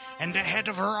Talk, and Ahead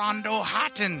of Rondo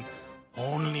Hatton.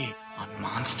 Only on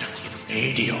Monster Kid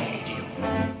Radio.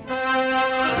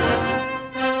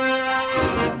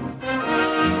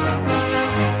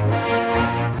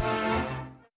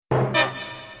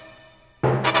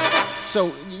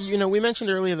 So, you know, we mentioned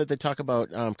earlier that they talk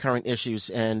about current issues,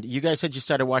 and you guys said you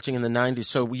started watching in the 90s.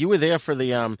 So you were there for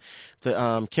the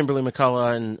Kimberly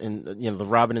McCullough and you know, the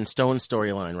Robin and Stone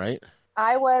storyline, right?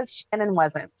 I was, Shannon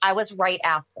wasn't. I was right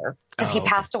after, because he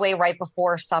passed away right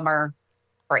before summer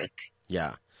break.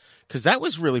 Yeah. Because that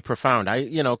was really profound.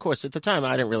 Of course, at the time,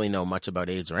 I didn't really know much about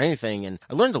AIDS or anything, and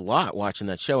I learned a lot watching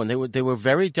that show. And they were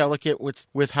very delicate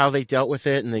with how they dealt with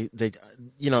it, and they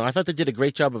I thought they did a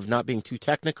great job of not being too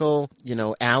technical. You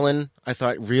know, Alan, I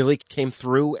thought really came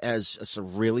through as a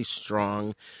really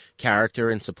strong character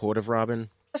in support of Robin.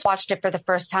 I just watched it for the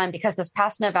first time because this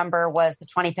past November was the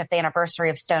 25th anniversary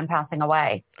of Stone passing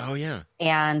away. Oh yeah,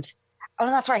 and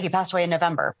that's right, he passed away in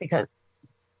November because.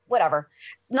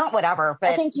 Not whatever,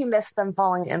 but I think you missed them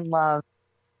falling in love,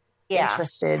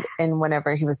 interested in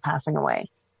whenever he was passing away.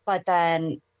 But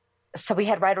then So we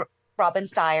had read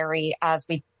Robin's diary, as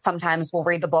we sometimes will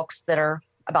read the books that are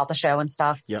about the show and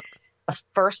stuff. Yep. The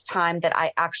first time that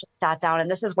I actually sat down, and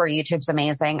this is where YouTube's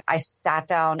amazing, I sat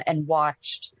down and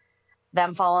watched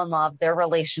them fall in love, their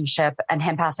relationship, and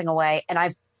him passing away. And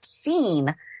I've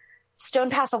seen Stone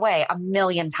pass away a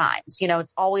million times. You know,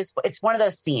 it's one of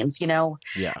those scenes, you know,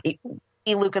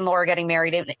 Luke and Laura getting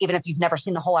married. Even if you've never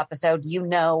seen the whole episode, you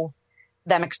know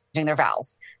them exchanging their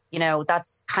vows. You know,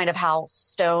 that's kind of how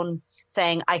Stone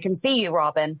saying, I can see you,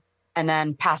 Robin, and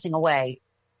then passing away.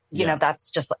 You know, that's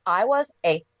just, I was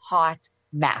a hot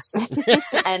mess.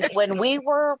 And when we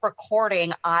were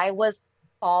recording, I was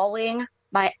bawling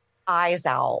my eyes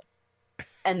out.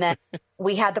 And then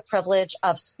we had the privilege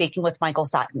of speaking with Michael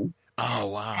Sutton. Oh,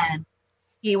 wow. And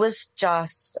he was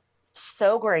just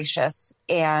so gracious,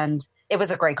 and it was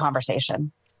a great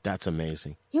conversation. That's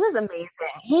amazing. He was amazing.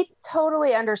 He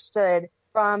totally understood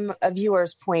from a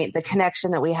viewer's point the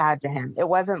connection that we had to him. It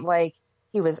wasn't like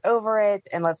he was over it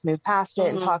and let's move past it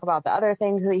and talk about the other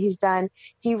things that he's done.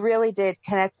 He really did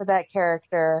connect with that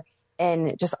character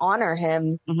and just honor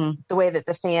him the way that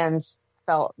the fans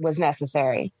felt was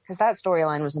necessary, because that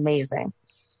storyline was amazing.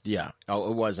 Yeah.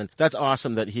 Oh, it wasn't. That's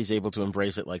awesome that he's able to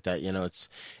embrace it like that. You know,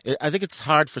 I think it's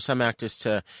hard for some actors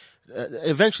to,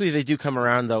 eventually they do come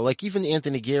around though. Like even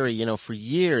Anthony Geary, you know, for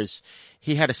years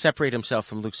he had to separate himself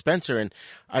from Luke Spencer. And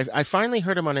I finally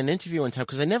heard him on an interview one time,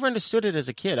 because I never understood it as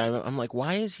a kid. I'm like,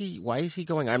 why is he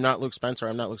going, I'm not Luke Spencer.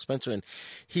 I'm not Luke Spencer. And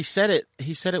he said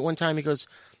it one time. He goes,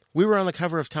 we were on the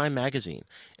cover of Time magazine.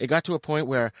 It got to a point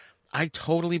where I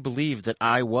totally believed that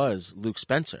I was Luke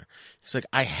Spencer. It's like,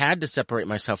 I had to separate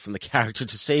myself from the character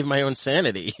to save my own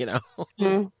sanity, you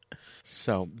know?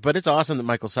 So, but it's awesome that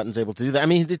Michael Sutton's able to do that. I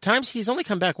mean, the times he's only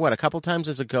come back, a couple times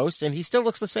as a ghost, and he still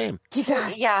looks the same. He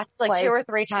does. Yeah, like 2 or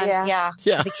 3 times. Yeah.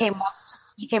 He came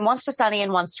once to Sunny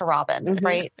and once to Robin,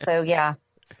 right? So, yeah.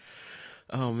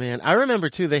 Oh, man. I remember,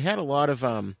 too, they had a lot of,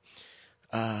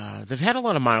 they've had a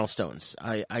lot of milestones.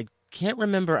 I can't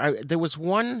remember. There was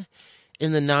one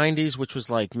in the 90s, which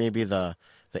was like maybe the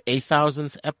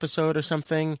 8,000th episode or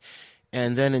something.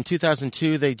 And then in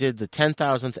 2002, they did the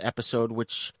 10,000th episode,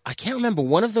 which I can't remember.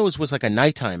 One of those was like a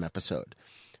nighttime episode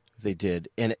they did.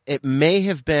 And it may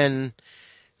have been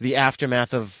the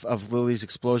aftermath of Lily's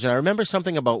explosion. I remember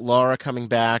something about Laura coming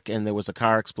back and there was a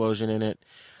car explosion in it.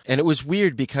 And it was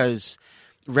weird because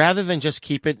rather than just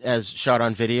keep it as shot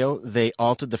on video, they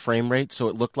altered the frame rate so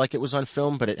it looked like it was on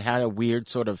film, but it had a weird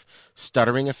sort of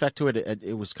stuttering effect to it.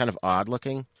 It was kind of odd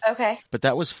looking. Okay. But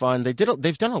that was fun. They've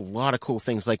done a lot of cool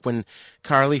things, like when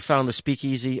Carly found the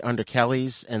speakeasy under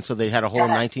Kelly's, and so they had a whole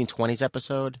 1920s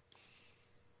episode.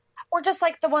 Or just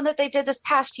like the one that they did this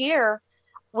past year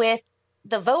with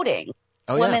the voting,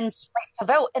 women's right to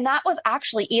vote. And that was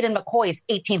actually Eden McCoy's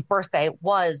 18th birthday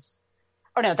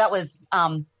that was,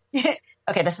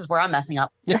 okay, this is where I'm messing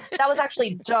up. That was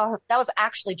actually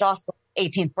Jocelyn's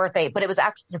 18th birthday, but it was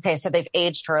actually, okay, so they've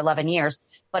aged her 11 years,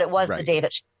 but it was the day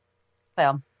that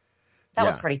that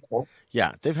was pretty cool.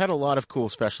 Yeah, they've had a lot of cool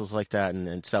specials like that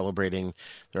and celebrating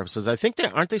their episodes. I think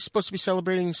aren't they supposed to be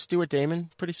celebrating Stuart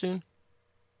Damon pretty soon?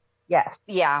 Yes.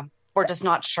 Yeah, we're just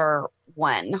not sure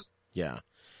when. Yeah.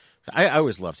 I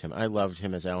always loved him. I loved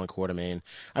him as Alan Quartermain.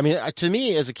 I mean, to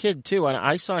me, as a kid, too,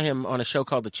 I saw him on a show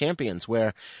called The Champions,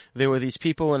 where there were these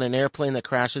people in an airplane that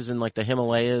crashes in, like, the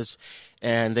Himalayas,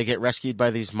 and they get rescued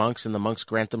by these monks, and the monks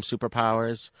grant them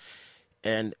superpowers.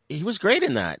 And he was great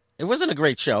in that. It wasn't a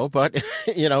great show, but,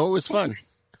 you know, it was fun.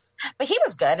 But he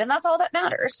was good, and that's all that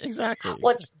matters. Exactly.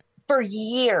 For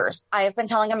years, I have been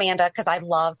telling Amanda, because I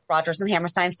love Rodgers and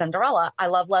Hammerstein's Cinderella. I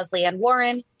love Leslie Ann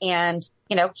Warren, and,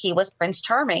 you know, he was Prince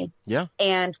Charming. Yeah.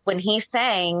 And when he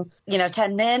sang,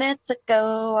 10 minutes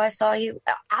ago, I saw you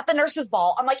at the nurse's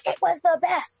ball, I'm like, it was the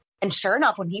best. And sure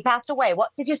enough, when he passed away, what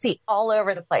did you see all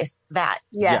over the place? That.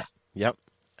 Yes. Yeah. Yep.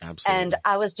 Absolutely. And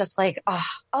I was just like, I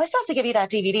still have to give you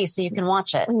that DVD so you can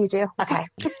watch it. You do. Okay.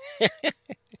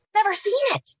 Never seen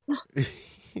it.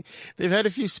 They've had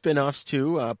a few spin-offs,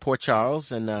 too. Port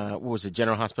Charles and, what was it,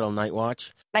 General Hospital Night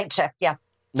Watch? Night Shift, yeah.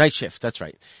 Night Shift, that's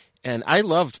right. And I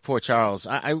loved Port Charles.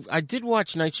 I did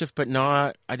watch Night Shift, but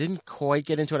I didn't quite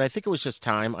get into it. I think it was just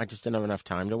time. I just didn't have enough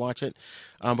time to watch it.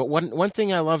 But one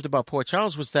thing I loved about Port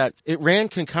Charles was that it ran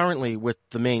concurrently with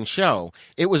the main show.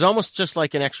 It was almost just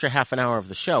like an extra half an hour of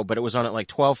the show, but it was on at like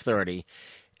 12:30.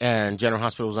 And General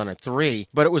Hospital was on at 3.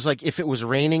 But it was like, if it was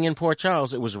raining in Port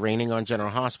Charles, it was raining on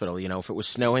General Hospital. You know, if it was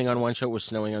snowing on one show, it was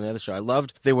snowing on the other show. I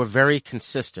loved, they were very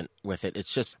consistent with it.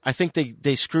 It's just, I think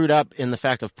they screwed up in the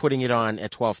fact of putting it on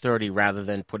at 12:30 rather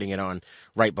than putting it on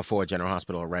right before General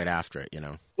Hospital or right after it, you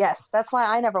know? Yes, that's why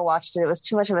I never watched it. It was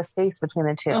too much of a space between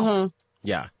the two. Mm-hmm.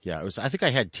 Yeah. It was. I think I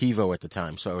had TiVo at the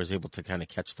time, so I was able to kind of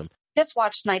catch them. Just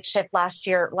watched Night Shift last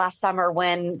summer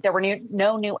when there were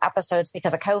no new episodes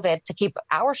because of COVID to keep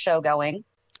our show going.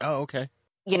 Oh, okay.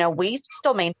 We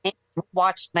still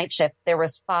watched Night Shift. There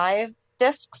was 5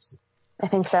 discs. I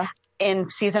think so.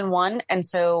 In season 1. And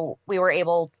so we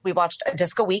watched a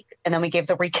disc a week, and then we gave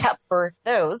the recap for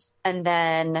those. And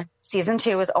then season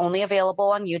 2 is only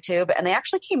available on YouTube. And they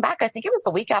actually came back. I think it was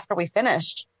the week after we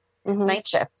finished Night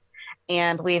Shift.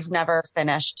 And we've never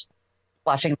finished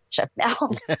watching Night Shift now.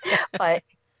 but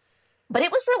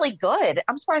it was really good.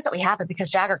 I'm surprised that we have it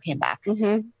because Jagger came back.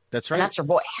 Mm-hmm. That's right. And that's your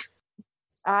boy.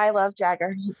 I love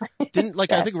Jagger. I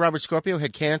think Robert Scorpio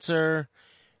had cancer.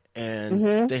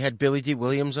 And they had Billy D.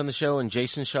 Williams on the show, and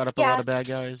Jason shot up a lot of bad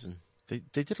guys, and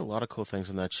they did a lot of cool things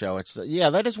on that show. It's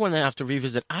that is one they have to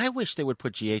revisit. I wish they would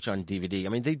put GH on DVD. I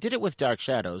mean, they did it with Dark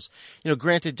Shadows.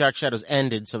 Granted, Dark Shadows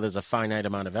ended, so there's a finite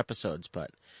amount of episodes,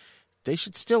 but they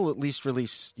should still at least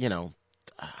release,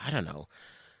 I don't know,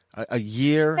 a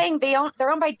year. They're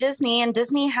owned by Disney, and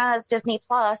Disney has Disney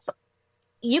Plus.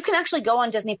 You can actually go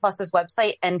on Disney Plus's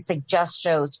website and suggest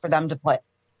shows for them to put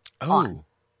on.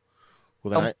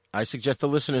 Well, then I suggest the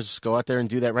listeners go out there and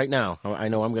do that right now. I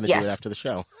know I'm going to do it after the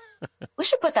show. We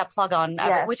should put that plug on.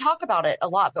 Yes. We talk about it a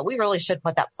lot, but we really should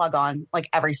put that plug on like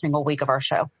every single week of our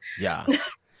show. Yeah.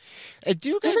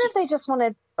 Even if they just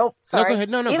wanted, No, go ahead.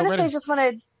 No, even go if they just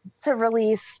wanted to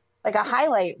release like a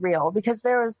highlight reel, because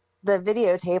there was the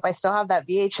videotape. I still have that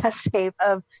VHS tape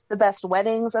of the best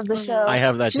weddings of the show. I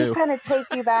have that too. Just kind of take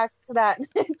you back to that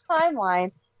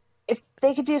timeline. If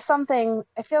they could do something,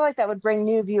 I feel like that would bring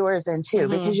new viewers in too,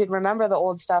 because you'd remember the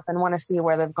old stuff and want to see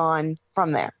where they've gone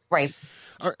from there. Right.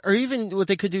 Or even what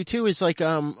they could do too is like,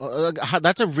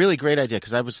 that's a really great idea,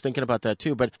 because I was thinking about that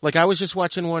too. But like I was just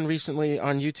watching one recently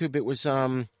on YouTube. It was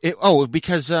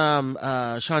because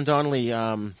Sean Donnelly,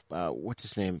 what's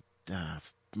his name?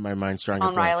 My mind's drawing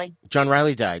John Riley. John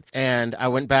Riley died. And I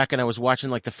went back and I was watching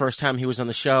like the first time he was on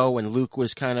the show, and Luke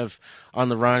was kind of on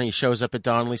the run. He shows up at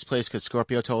Donnelly's place because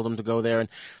Scorpio told him to go there. And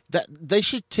that they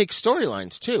should take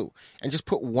storylines too and just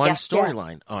put one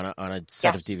storyline on a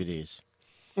set of DVDs.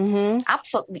 Mm-hmm.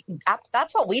 Absolutely.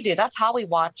 That's what we do. That's how we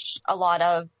watch a lot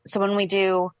of. So when we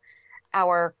do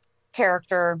our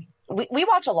character, we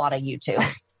watch a lot of YouTube.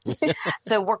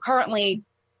 So we're currently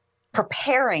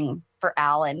preparing for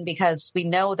Alan because we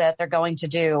know that they're going to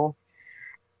do,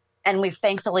 and we've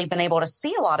thankfully been able to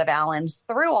see a lot of Alan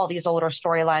through all these older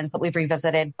storylines that we've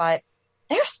revisited, but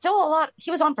there's still a lot.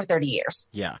 He was on for 30 years.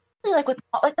 Yeah.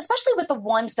 Especially with the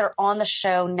ones that are on the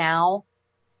show now,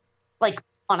 like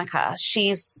Monica, she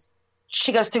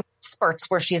goes through spurts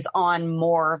where she's on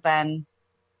more than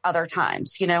other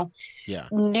times, Yeah.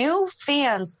 New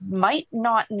fans might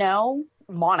not know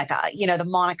Monica, the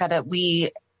Monica that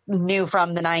we knew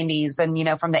from the 90s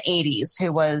and, from the 80s,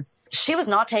 she was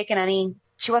not taking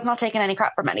any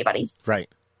crap from anybody. Right.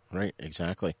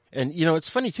 Exactly. And, it's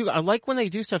funny too. I like when they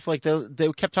do stuff like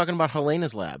they kept talking about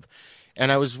Helena's Lab.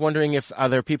 And I was wondering if are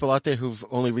there people out there who've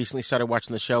only recently started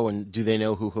watching the show, and do they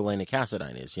know who Helena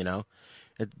Cassadine is?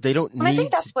 They don't need. I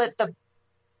think that's what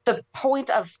the point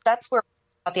of, that's where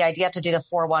the idea to do the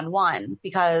 411,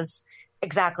 because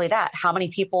exactly that. How many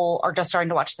people are just starting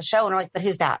to watch the show and are like, but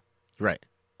who's that? Right.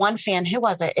 One fan, who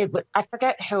was it? I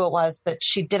forget who it was, but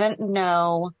she didn't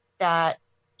know that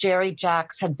Jerry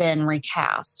Jacks had been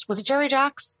recast. Was it Jerry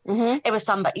Jacks? Mm-hmm. It was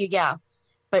somebody, yeah,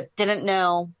 but didn't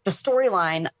know the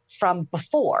storyline from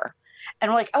before. And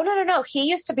we're like, oh, no.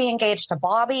 He used to be engaged to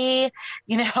Bobby.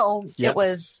 Yep. It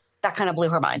was, that kind of blew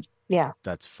her mind. Yeah.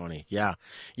 That's funny. Yeah.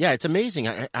 Yeah. It's amazing.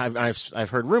 I've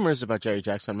heard rumors about Jerry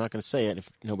Jacks. I'm not going to say it if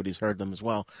nobody's heard them as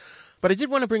well. But I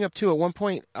did want to bring up, too, at one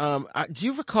point, do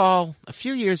you recall a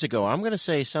few years ago, I'm going to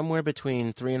say somewhere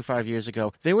between 3 and 5 years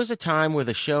ago, there was a time where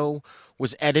the show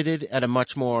was edited at a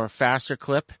much more faster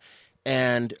clip.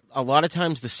 And a lot of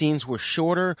times the scenes were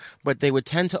shorter, but they would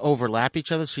tend to overlap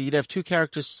each other. So you'd have two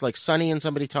characters like Sonny and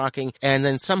somebody talking, and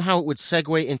then somehow it would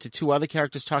segue into two other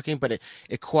characters talking, but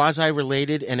it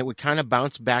quasi-related, and it would kind of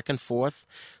bounce back and forth,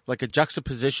 like a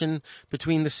juxtaposition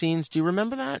between the scenes. Do you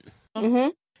remember that? Mm-hmm.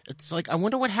 It's like, I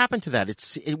wonder what happened to that.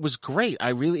 It was great.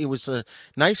 It was a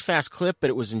nice fast clip,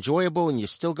 but it was enjoyable, and you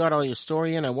still got all your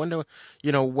story in. I wonder,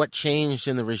 what changed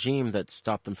in the regime that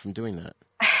stopped them from doing that.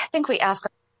 I think we ask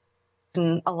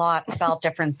a lot about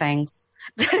different things,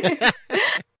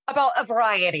 about a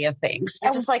variety of things.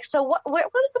 You're just like, so what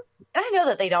is the, and I know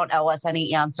that they don't owe us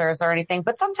any answers or anything,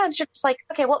 but sometimes you're just like,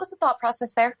 okay, what was the thought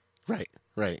process there? Right.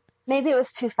 Maybe it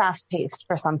was too fast paced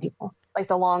for some people, like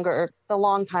the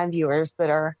long time viewers that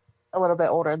are a little bit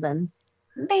older than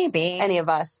maybe any of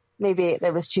us. Maybe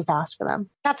it was too fast for them.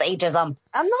 That's ageism.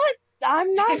 I'm not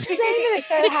I'm not saying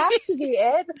that has to be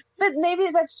it, but maybe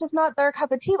that's just not their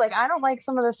cup of tea. Like, I don't like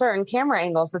some of the certain camera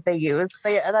angles that they use.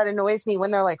 That annoys me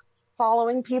when they're like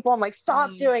following people. I'm like,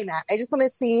 stop doing that. I just want to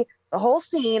see the whole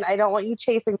scene. I don't want you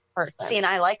chasing the person. See, and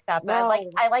I like that, but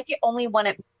I like it only when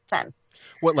it makes sense.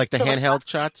 What, like the handheld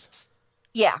shots?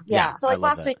 Yeah. So like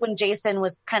last that. week when Jason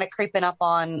was kind of creeping up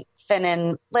on Finn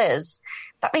and Liz,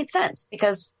 that made sense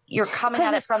because you're coming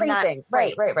at it from creeping.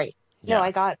 that. Right. Yeah. No,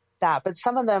 I got that. But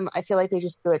some of them, I feel like they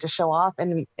just do it to show off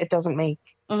and it doesn't make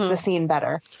the scene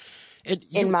better,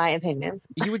 in my opinion.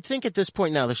 You would think at this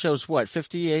point now, the show's what,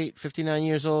 58, 59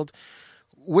 years old?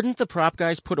 Wouldn't the prop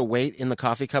guys put a weight in the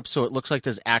coffee cup so it looks like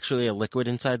there's actually a liquid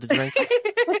inside the drink?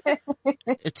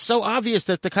 It's so obvious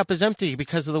that the cup is empty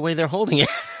because of the way they're holding it.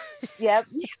 Yep.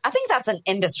 I think that's an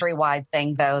industry-wide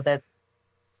thing, though, that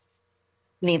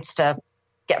needs to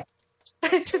get.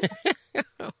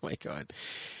 Oh, my God.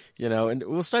 You know, and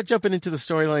we'll start jumping into the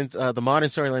storylines, the modern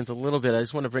storylines a little bit. I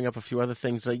just want to bring up a few other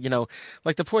things. You know,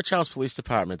 like the Port Charles Police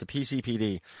Department, the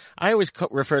PCPD. I always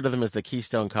refer to them as the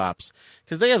Keystone Cops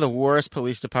because they are the worst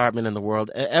police department in the world.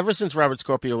 Ever since Robert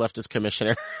Scorpio left as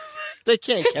commissioner, they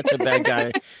can't catch a bad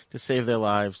guy to save their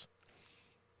lives.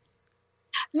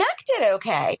 Mac did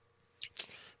okay.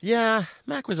 Yeah,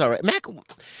 Mac was all right.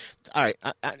 All right,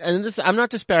 and this, I'm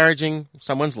not disparaging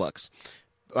someone's looks,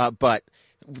 but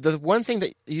the one thing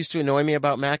that used to annoy me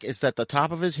about Mac is that the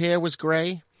top of his hair was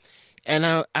gray, and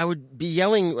I would be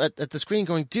yelling at the screen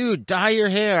going, dude, dye your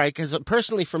hair. Because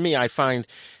personally for me, I find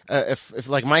if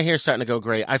like my hair's starting to go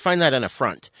gray, I find that an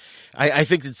affront. I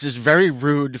think it's just very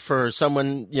rude for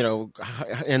someone, you know,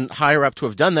 and higher up to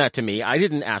have done that to me. I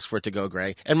didn't ask for it to go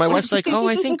gray. And my wife's like, oh,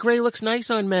 I think gray looks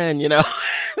nice on men, you know.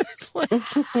 It's like...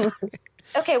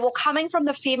 Okay, well, coming from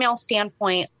the female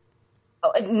standpoint,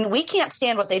 we can't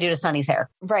stand what they do to Sonny's hair.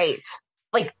 Right.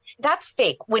 Like, that's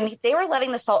fake. When they were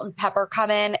letting the salt and pepper come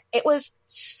in, it was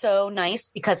so nice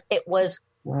because it was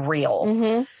real.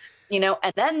 Mm-hmm. You know,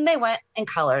 and then they went and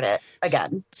colored it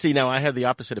again. See, now I have the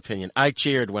opposite opinion. I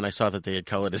cheered when I saw that they had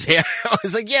colored his hair. I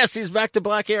was like, yes, he's back to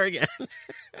black hair again.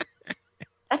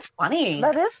 That's funny.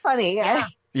 That is funny. Yeah.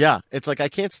 Yeah, it's like I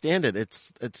can't stand it.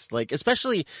 It's like,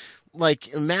 especially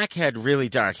like Mac had really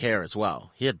dark hair as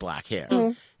well. He had black hair.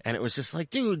 Mm-hmm. And it was just like,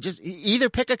 dude, just either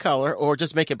pick a color or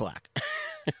just make it black.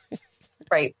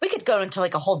 Right. We could go into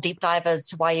like a whole deep dive as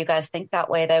to why you guys think that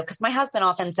way, though, because my husband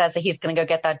often says that he's going to go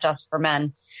get that Just for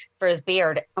Men for his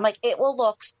beard. I'm like, it will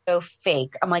look so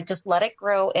fake. I'm like, just let it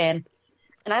grow in.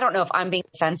 And I don't know if I'm being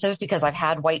offensive because I've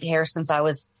had white hair since I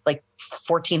was like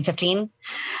 14, 15.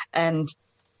 And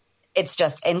it's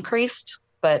just increased.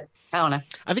 But I don't know.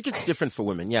 I think it's different for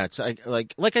women. Yeah, it's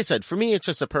like I said, for me, it's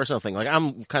just a personal thing. Like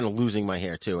I'm kind of losing my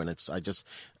hair too, and I just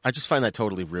find that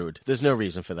totally rude. There's no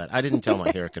reason for that. I didn't tell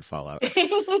my hair it could fall out.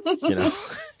 You know.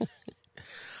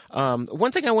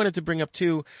 One thing I wanted to bring up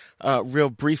too, real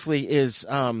briefly, is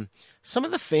some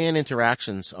of the fan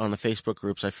interactions on the Facebook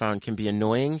groups I found can be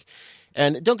annoying.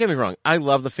 And don't get me wrong, I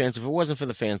love the fans. If it wasn't for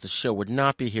the fans, the show would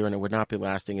not be here and it would not be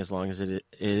lasting as long as it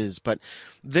is. But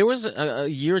there was a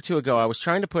year or two ago, I was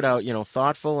trying to put out, you know,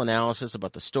 thoughtful analysis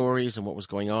about the stories and what was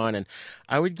going on. And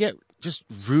I would get just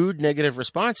rude, negative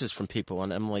responses from people.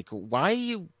 And I'm like, why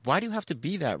do you have to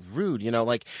be that rude? You know,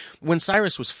 like when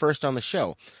Cyrus was first on the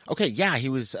show, okay, yeah, he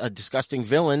was a disgusting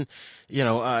villain, you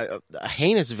know, a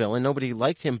heinous villain. Nobody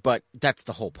liked him, but that's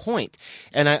the whole point.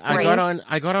 And I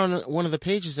got on one of the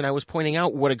pages and I was pointing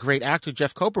out what a great actor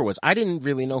Jeff Kober was. I didn't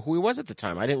really know who he was at the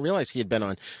time. I didn't realize he had been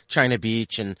on China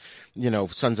Beach and, you know,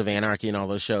 Sons of Anarchy and all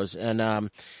those shows. And,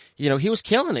 you know, he was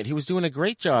killing it. He was doing a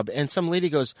great job. And some lady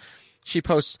goes, she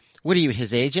posts, what are you,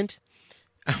 his agent?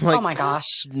 I'm like, oh my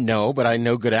gosh. No, but I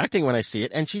know good acting when I see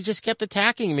it. And she just kept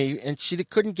attacking me, and she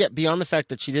couldn't get beyond the fact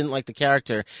that she didn't like the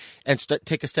character and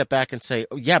take a step back and say,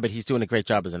 oh, yeah, but he's doing a great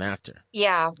job as an actor.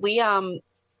 Yeah,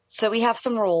 so we have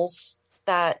some rules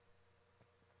that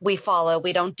we follow.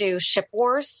 We don't do ship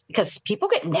wars because people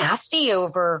get nasty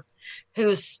over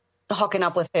who's hooking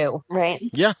up with who. Right.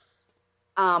 Yeah.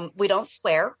 We don't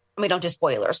swear. We don't do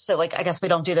spoilers. So like, I guess we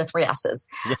don't do the 3 S's,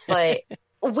 but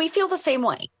we feel the same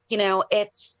way. You know,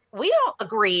 we don't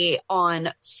agree on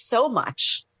so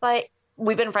much, but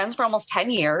we've been friends for almost 10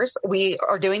 years. We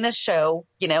are doing this show.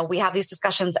 You know, we have these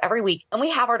discussions every week and we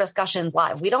have our discussions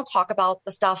live. We don't talk about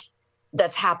the stuff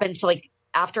that's happened. So like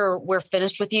after we're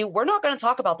finished with you, we're not going to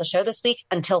talk about the show this week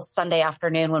until Sunday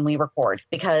afternoon when we record,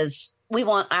 because we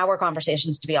want our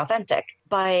conversations to be authentic.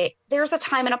 But there's a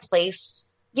time and a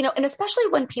place, you know, and especially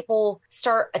when people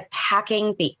start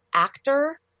attacking the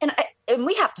actor and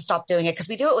we have to stop doing it because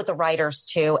we do it with the writers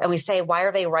too. And we say, why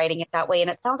are they writing it that way? And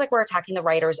it sounds like we're attacking the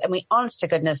writers, and we honest to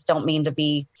goodness don't mean to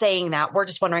be saying that. We're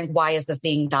just wondering, why is this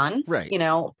being done? Right. You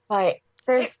know, but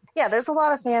there's a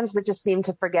lot of fans that just seem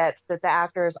to forget that the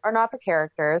actors are not the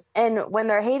characters. And when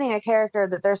they're hating a character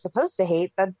that they're supposed to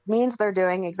hate, that means they're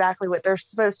doing exactly what they're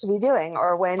supposed to be doing.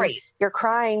 Or when you're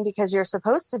crying because you're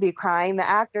supposed to be crying, the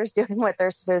actor's doing what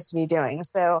they're supposed to be doing.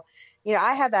 So, you know,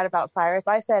 I had that about Cyrus.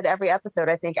 I said every episode,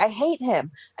 I think, I hate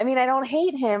him. I mean, I don't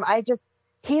hate him.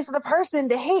 He's the person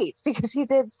to hate because he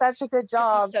did such a good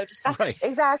job. This is so disgusting. Right.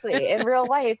 Exactly. In real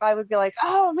life, I would be like,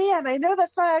 oh man, I know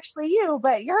that's not actually you,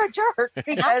 but you're a jerk.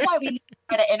 That's why we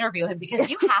try to interview him, because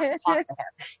you have to talk to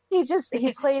him.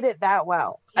 He played it that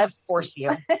well. I force you.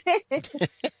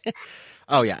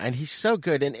 Oh yeah, and he's so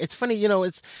good. And it's funny, you know,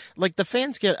 it's like the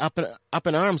fans get up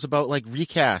in arms about like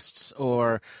recasts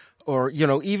or you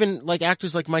know, even like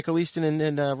actors like Michael Easton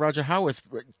and Roger Howarth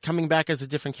coming back as a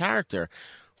different character,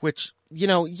 which, you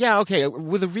know, yeah, okay,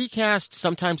 with a recast,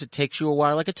 sometimes it takes you a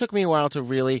while. Like it took me a while to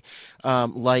really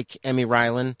like Emmy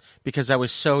Rylan, because I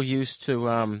was so used to,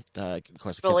 of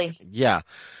course, playing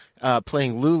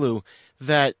Lulu,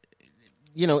 that,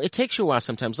 you know, it takes you a while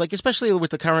sometimes. Like especially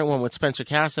with the current one with Spencer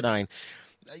Cassadine.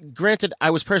 Granted,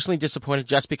 I was personally disappointed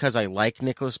just because I like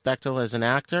Nicholas Bechtel as an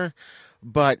actor,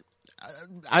 but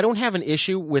I don't have an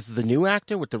issue with the new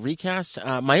actor, with the recast.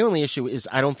 My only issue is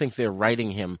I don't think they're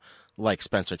writing him like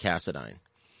Spencer Cassadine.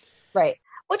 Right.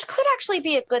 Which could actually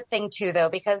be a good thing too, though,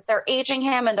 because they're aging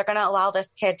him and they're going to allow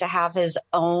this kid to have his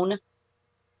own.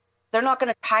 They're not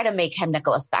going to try to make him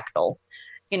Nicholas Bechtel.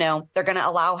 You know, they're going to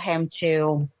allow him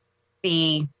to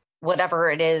be whatever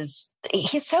it is.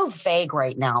 He's so vague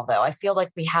right now, though. I feel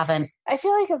like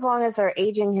as long as they're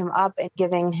aging him up and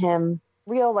giving him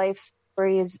real life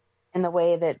stories in the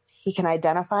way that he can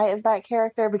identify as that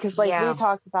character, because we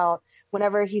talked about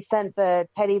whenever he sent the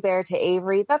teddy bear to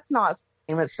Avery, that's not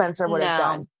something that Spencer would have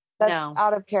done. That's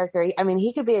out of character. I mean,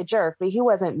 he could be a jerk, but he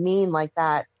wasn't mean like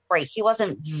that. Right. He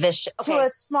wasn't vicious. Okay. To a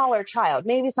smaller child,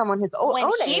 maybe someone his own age.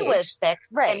 When he was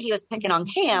 6 and he was picking on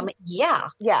Cam, yeah.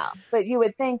 But you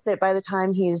would think that by the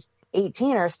time he's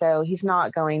 18 or so, he's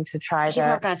not going to try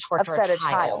to upset a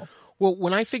child. Well,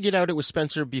 when I figured out it was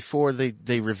Spencer before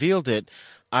they revealed it,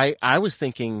 I was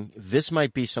thinking this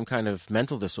might be some kind of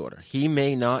mental disorder. He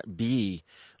may not be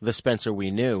the Spencer we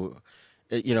knew,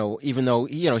 you know, even though,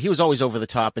 you know, he was always over the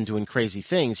top and doing crazy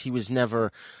things. He was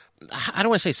never, I don't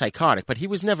want to say psychotic, but he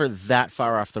was never that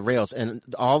far off the rails. And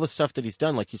all the stuff that he's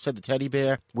done, like you said, the teddy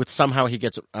bear, with somehow he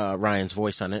gets Ryan's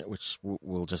voice on it, which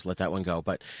we'll just let that one go.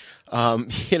 But,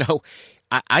 you know,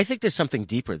 I think there's something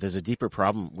deeper. There's a deeper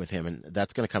problem with him, and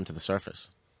that's going to come to the surface.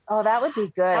 Oh, that would be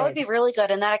good. That would be really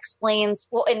good. And that explains,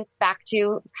 well, and back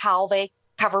to how they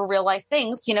cover real life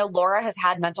things. You know, Laura has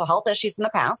had mental health issues in the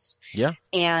past. Yeah.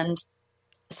 And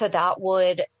so that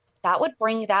would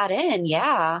bring that in.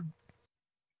 Yeah.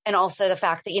 And also the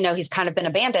fact that, you know, he's kind of been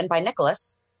abandoned by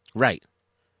Nicholas. Right.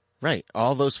 Right.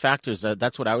 All those factors.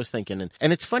 That's what I was thinking.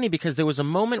 And it's funny because there was a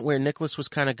moment where Nicholas was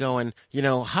kind of going, you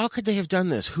know, how could they have done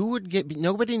this? Who would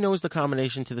nobody knows the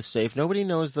combination to the safe. Nobody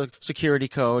knows the security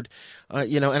code,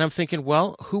 you know, and I'm thinking,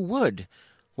 well, who would?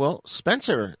 Well,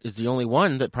 Spencer is the only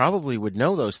one that probably would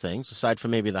know those things, aside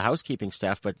from maybe the housekeeping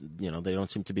staff, but, you know, they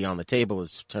don't seem to be on the table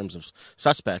as terms of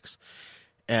suspects.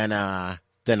 And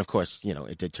then, of course, you know,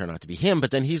 it did turn out to be him.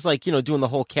 But then he's like, you know, doing the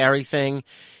whole Carrie thing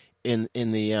in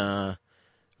the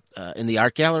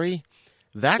art gallery.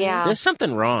 There's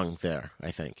something wrong there,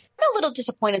 I think. I'm a little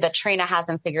disappointed that Trina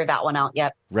hasn't figured that one out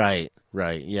yet. Right,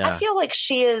 yeah. I feel like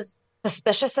she is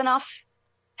suspicious enough.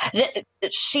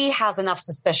 She has enough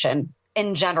suspicion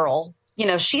in general. You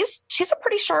know, she's a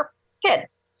pretty sharp kid.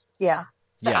 Yeah.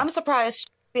 I'm surprised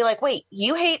she'd be like, wait,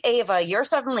 you hate Ava, you're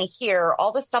suddenly here,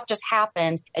 all this stuff just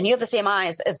happened, and you have the same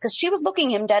eyes, as because she was looking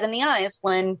him dead in the eyes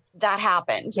when that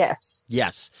happened.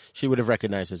 Yes, she would have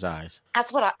recognized his eyes.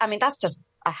 That's what I mean, that's just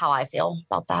how I feel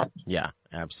about that. Yeah,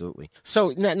 absolutely.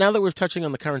 So now that we're touching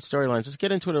on the current storylines, let's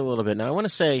get into it a little bit. Now, I want to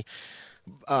say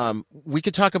we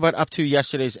could talk about up to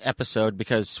yesterday's episode,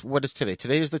 because what is today?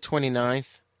 Today is the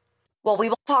 29th. Well, we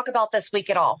won't talk about this week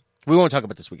at all. We won't talk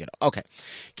about this week at all. Okay.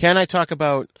 Can I talk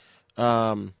about...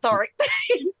 Sorry.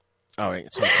 All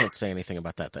right, so I can't say anything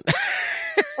about that then.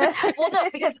 Well, no,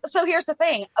 because so here's the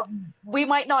thing: we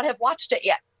might not have watched it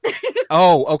yet.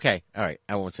 Oh, okay, all right.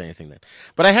 I won't say anything then.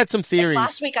 But I had some theories.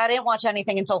 Last week I didn't watch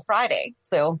anything until Friday,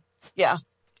 so yeah.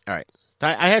 All right,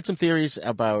 I had some theories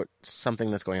about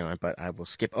something that's going on, but I will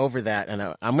skip over that. And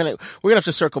we're going to have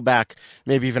to circle back,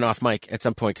 maybe even off mic at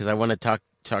some point, because I want to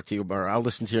talk to you about, I'll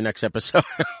listen to your next episode.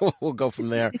 We'll go from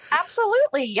there.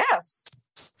 Absolutely. Yes.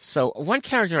 So one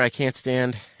character I can't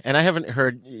stand, and I haven't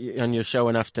heard on your show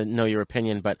enough to know your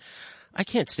opinion, but I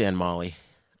can't stand Molly.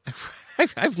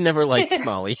 I've never liked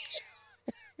Molly.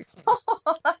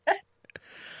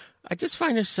 I just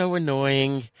find her so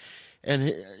annoying,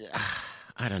 and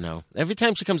I don't know. Every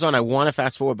time she comes on, I want to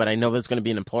fast forward, but I know there's going to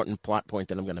be an important plot point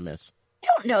that I'm going to miss. I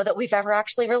don't know that we've ever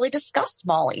actually really discussed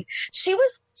Molly. She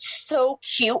was so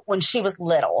cute when she was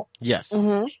little. Yes.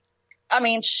 Mm-hmm. I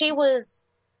mean,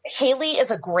 Haley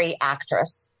is a great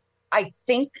actress. I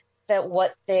think that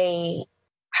I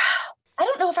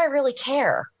don't know if I really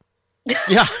care.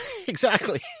 Yeah,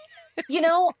 exactly.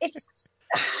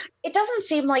 It doesn't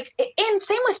seem like, and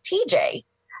same with TJ,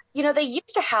 they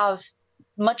used to have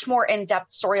much more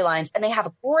in-depth storylines, and they have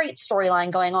a great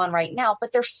storyline going on right now,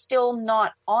 but they're still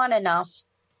not on enough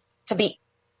to be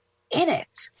in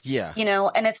it. Yeah.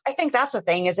 And I think that's the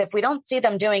thing, is if we don't see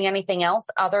them doing anything else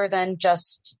other than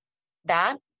just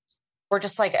that, we're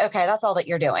just like, okay, that's all that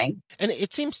you're doing. And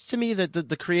it seems to me that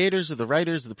the creators or the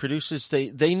writers, the producers,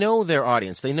 they know their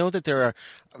audience. They know that there are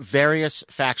various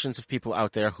factions of people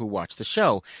out there who watch the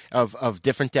show of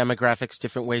different demographics,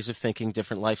 different ways of thinking,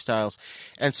 different lifestyles.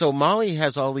 And so Molly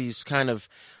has all these kind of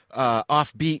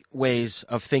offbeat ways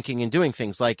of thinking and doing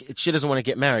things. Like, she doesn't want to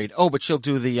get married. Oh, but she'll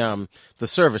do the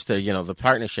service there, the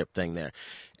partnership thing there.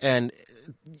 And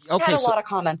okay, I had a lot of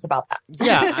comments about that.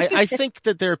 Yeah, I think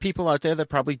that there are people out there that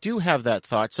probably do have that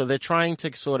thought. So they're trying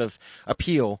to sort of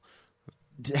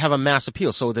have a mass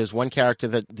appeal. So there's one character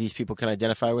that these people can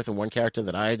identify with, and one character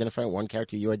that I identify with, one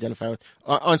character you identify with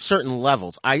on certain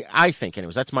levels. I think,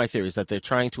 anyways, that's my theory, is that they're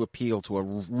trying to appeal to a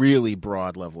really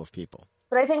broad level of people.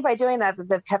 But I think by doing that,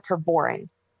 they've kept her boring,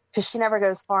 because she never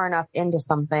goes far enough into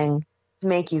something to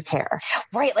make you care.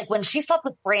 Right. Like when she slept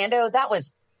with Brando, that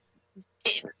was,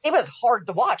 it was hard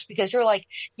to watch, because you're like,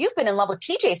 you've been in love with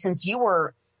TJ since you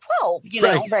were 12,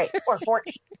 right. Or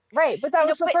 14. Right. But that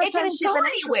was the first time she'd been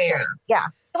anywhere. Yeah.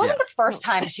 It wasn't the first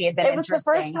time she had been interesting. It was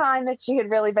the first time that she had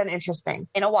really been interesting.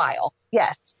 In a while.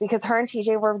 Yes. Because her and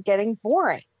TJ were getting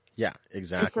boring. Yeah,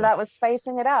 exactly. And so that was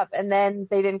spicing it up. And then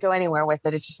they didn't go anywhere with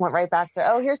it. It just went right back to,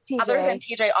 oh, here's TJ. Other than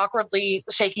TJ awkwardly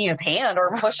shaking his hand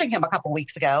or pushing him a couple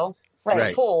weeks ago.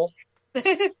 Right. Cool.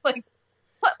 Like,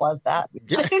 what was that?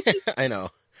 Yeah, I know.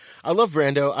 I love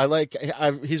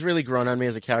Brando. He's really grown on me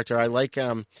as a character. I like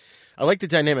the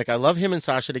dynamic. I love him and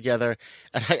Sasha together.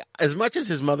 And as much as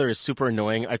his mother is super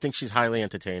annoying, I think she's highly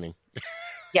entertaining.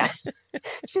 Yes.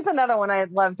 She's another one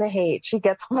I'd love to hate. She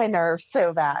gets on my nerves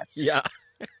so bad. Yeah.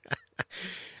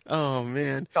 Oh,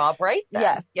 man. Job right then.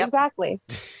 Yes, exactly.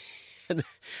 And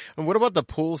what about the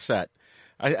pool set?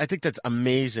 I think that's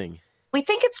amazing. We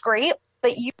think it's great,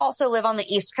 but you also live on the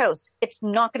East Coast. It's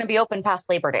not going to be open past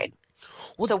Labor Day.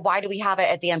 Well, so why do we have it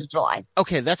at the end of July?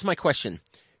 Okay, that's my question.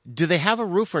 Do they have a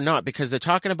roof or not? Because they're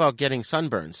talking about getting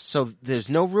sunburns. So there's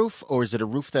no roof, or is it a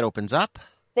roof that opens up?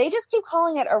 They just keep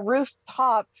calling it a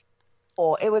rooftop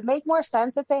pool. It would make more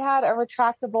sense if they had a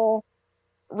retractable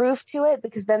roof to it,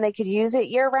 because then they could use it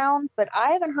year round. But I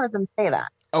haven't heard them say that.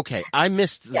 Okay, I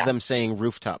missed them saying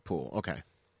rooftop pool.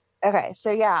 Okay,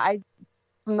 so yeah,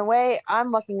 from the way I'm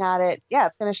looking at it,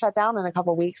 it's going to shut down in a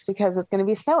couple of weeks because it's going to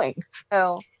be snowing.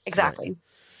 So exactly.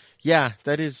 Yeah,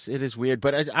 it is weird,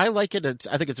 but I like it.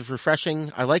 I think it's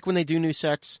refreshing. I like when they do new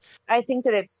sets. I think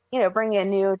that it's, bringing a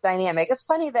new dynamic. It's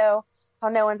funny, though, how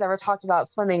no one's ever talked about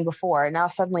swimming before. Now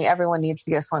suddenly everyone needs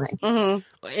to go swimming.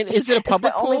 Mm-hmm. And is it a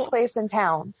public pool? It's the only place in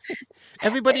town.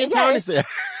 Everybody in town is there.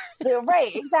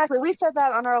 Right, exactly. We said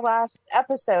that on our last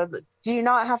episode. Do you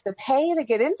not have to pay to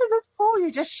get into this pool?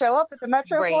 You just show up at the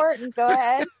Metroport and go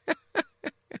ahead.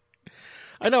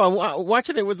 I know. I'm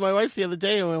watching it with my wife the other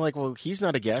day, and we're like, well, he's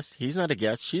not a guest. He's not a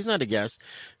guest. She's not a guest.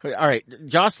 All right.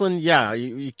 Jocelyn, yeah,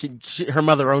 her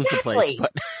mother owns the place.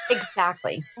 But...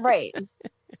 Exactly. Right.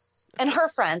 And her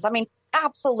friends, I mean,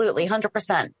 absolutely,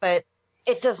 100%. But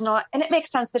it does not, and it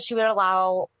makes sense that she would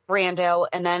allow Brando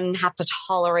and then have to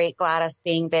tolerate Gladys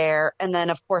being there. And then,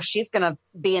 of course, she's going to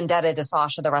be indebted to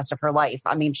Sasha the rest of her life.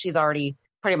 I mean, she's already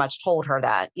pretty much told her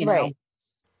that, you know. Right.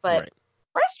 But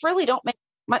rest really don't make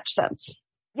much sense.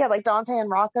 Yeah, like Dante and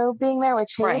Rocco being there with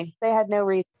Chase, they had no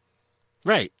reason.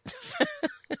 Right.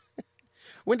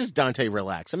 When does Dante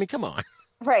relax? I mean, come on.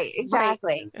 Right,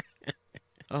 exactly.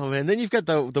 Oh, man. Then you've got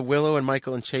the Willow and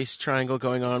Michael and Chase triangle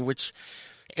going on, which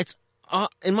it's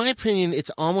in my opinion,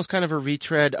 it's almost kind of a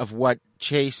retread of what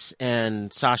Chase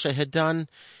and Sasha had done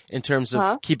in terms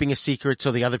of keeping a secret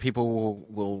so the other people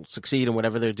will succeed in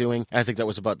whatever they're doing. I think that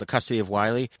was about the custody of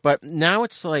Wiley. But now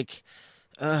it's like,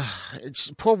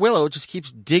 poor Willow just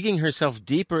keeps digging herself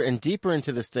deeper and deeper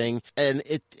into this thing. And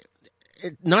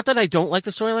not that I don't like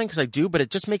the storyline, because I do, but it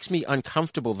just makes me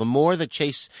uncomfortable. The more that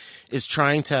Chase is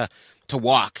trying to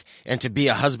walk and to be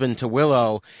a husband to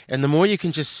Willow, and the more you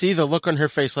can just see the look on her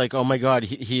face like, oh my God,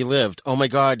 he lived. Oh my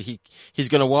God, he's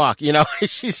going to walk.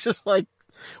 She's just like,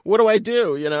 what do I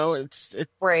do?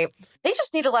 Right. They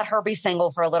just need to let her be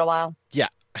single for a little while. Yeah.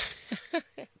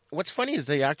 What's funny is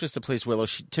the actress that plays Willow,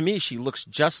 to me, she looks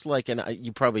just like, and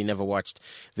you probably never watched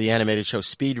the animated show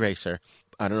Speed Racer.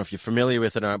 I don't know if you're familiar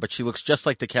with it or not, but she looks just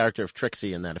like the character of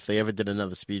Trixie in that. If they ever did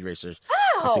another Speed Racer,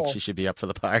 I think she should be up for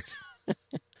the part.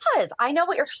 Because I know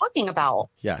what you're talking about.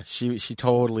 Yeah, she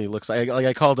totally looks like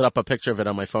I called it up a picture of it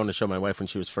on my phone to show my wife when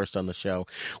she was first on the show,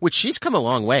 which she's come a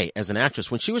long way as an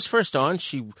actress. When she was first on,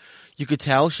 you could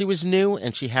tell she was new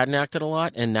and she hadn't acted a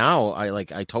lot, and now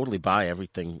I totally buy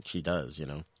everything she does,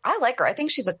 I like her. I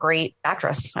think she's a great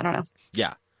actress. I don't know.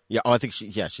 Yeah. Yeah, I think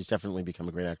she's definitely become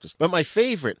a great actress. But my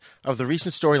favorite of the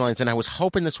recent storylines, and I was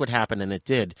hoping this would happen, and it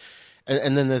did.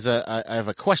 And then I have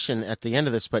a question at the end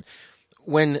of this, but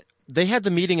when they had the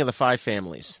meeting of the 5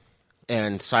 families,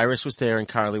 and Cyrus was there and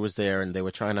Carly was there, and they were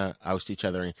trying to oust each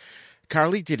other. And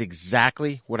Carly did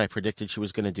exactly what I predicted she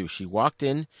was going to do. She walked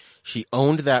in, she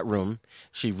owned that room,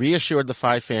 she reassured the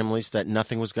 5 families that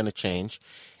nothing was going to change,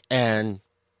 and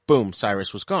boom,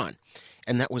 Cyrus was gone.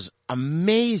 And that was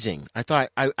amazing. I thought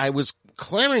I was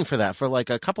clamoring for that for like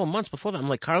a couple of months before that. I'm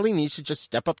like, Carly needs to just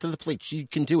step up to the plate. She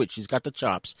can do it. She's got the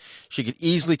chops. She could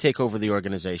easily take over the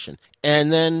organization.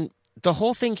 And then the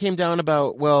whole thing came down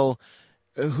about, well,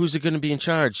 who's it going to be in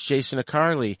charge, Jason or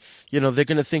Carly? They're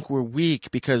going to think we're weak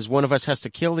because one of us has to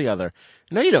kill the other.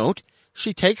 No, you don't.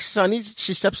 She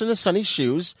steps into Sonny's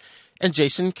shoes, and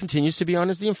Jason continues to be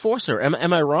on as the enforcer.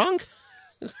 Am I wrong?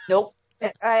 Nope.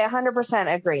 I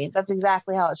 100% agree. That's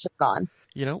exactly how it should have gone.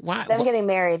 Why? Them getting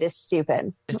married is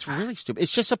stupid. It's really stupid.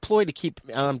 It's just a ploy to keep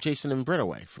Jason and Britt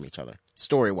away from each other,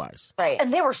 story-wise. Right.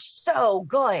 And they were so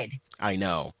good. I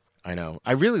know.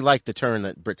 I really like the turn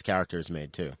that Britt's character has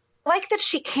made, too. I like that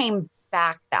she came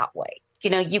back that way.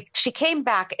 She came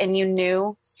back and you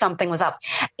knew something was up.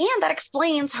 And that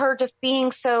explains her just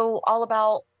being so all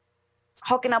about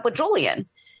hooking up with Julian.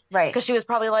 Right. Because she was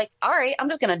probably like, all right, I'm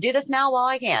just going to do this now while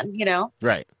I can, Right.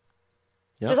 Yep.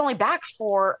 She was only back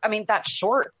for, that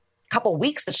short couple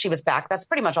weeks that she was back. That's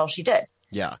pretty much all she did.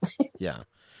 Yeah. Yeah.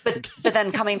 But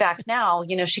then coming back now,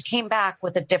 she came back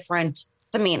with a different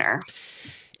demeanor.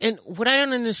 And what I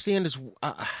don't understand is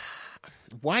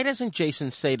why doesn't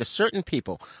Jason say to certain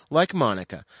people like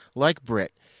Monica, like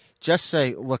Britt, just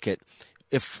say, look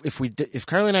if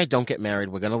Carly and I don't get married,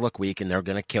 we're going to look weak and they're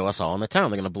going to kill us all in the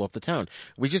town. They're going to blow up the town.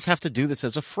 We just have to do this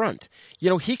as a front.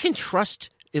 He can trust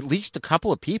at least a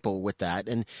couple of people with that.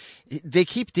 And they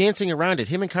keep dancing around it.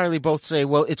 Him and Carly both say,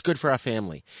 well, it's good for our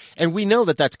family. And we know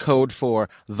that that's code for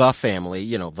the family,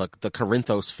 the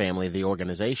Corinthos family, the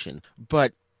organization.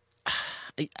 But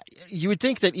you would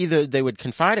think that either they would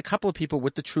confide a couple of people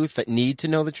with the truth that need to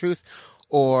know the truth,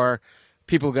 or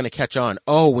people are going to catch on.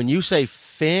 Oh, when you say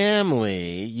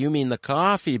family, you mean the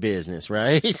coffee business,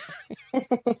 right?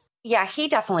 Yeah, he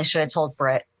definitely should have told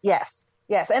Britt. Yes.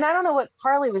 And I don't know what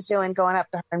Carly was doing going up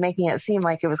to her and making it seem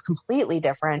like it was completely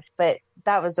different, but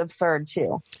that was absurd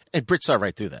too. And Britt saw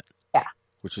right through that. Yeah.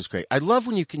 Which was great. I love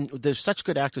when there's such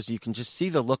good actors, you can just see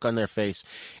the look on their face.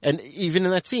 And even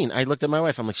in that scene, I looked at my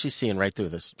wife, I'm like, she's seeing right through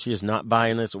this. She is not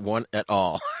buying this one at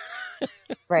all.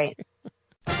 Right.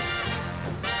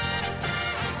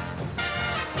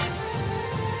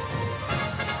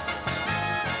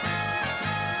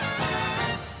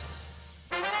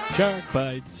 Shark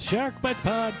Bites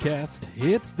Podcast.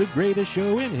 It's the greatest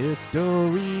show in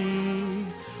history.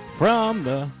 From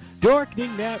the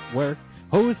Dorkening Network,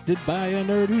 hosted by a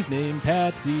nerd who's named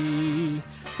Patsy.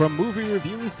 From movie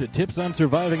reviews to tips on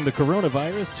surviving the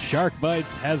coronavirus, Shark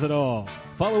Bites has it all.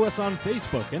 Follow us on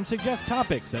Facebook and suggest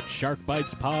topics at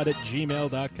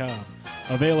sharkbitespod@gmail.com.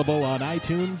 Available on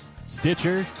iTunes,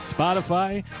 Stitcher,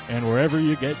 Spotify, and wherever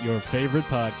you get your favorite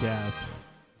podcasts.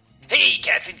 Hey,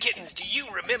 cats and kittens, do you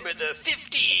remember the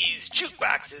 50s?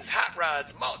 Jukeboxes, hot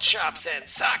rods, malt shops, and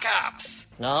sock hops.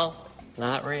 No,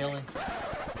 not really.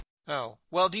 Oh,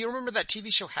 well, do you remember that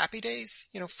TV show Happy Days?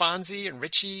 Fonzie and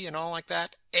Richie and all like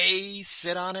that?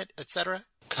 Sit on it, etc.?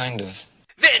 Kind of.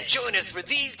 Then join us for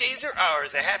These Days Are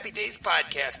Ours, a Happy Days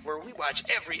podcast where we watch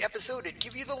every episode and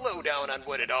give you the lowdown on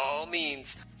what it all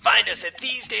means. Find us at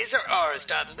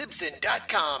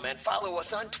thesedaysaroours.libsyn.com and follow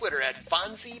us on Twitter at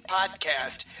Fonzie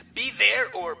Podcast. Be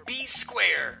there or be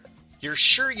square. You're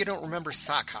sure you don't remember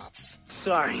Sock Hops?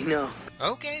 Sorry, no.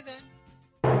 Okay, then.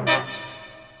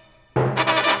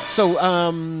 So,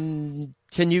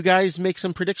 can you guys make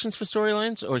some predictions for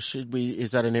storylines, or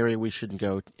is that an area we shouldn't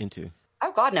go into?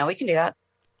 Oh, God, no, we can do that.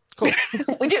 Cool.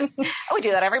 We do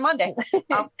that every Monday.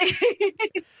 All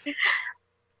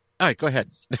right, go ahead.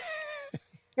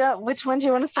 Yeah, which one do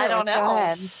you want to start I don't with? know. Go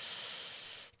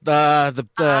ahead. The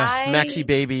Maxi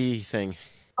Baby thing.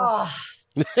 Oh.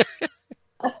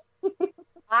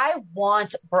 I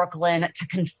want Brooklyn to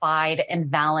confide in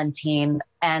Valentine,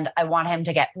 and I want him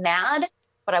to get mad,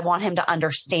 but I want him to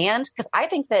understand, because I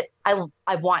think that I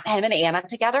want him and Anna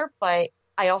together, but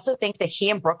I also think that he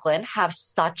and Brooklyn have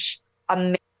such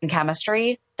amazing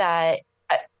chemistry that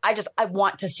I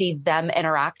want to see them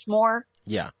interact more.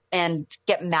 Yeah. And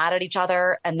get mad at each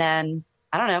other. And then,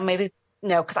 I don't know, maybe,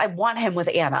 no, because I want him with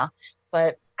Anna,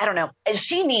 but I don't know.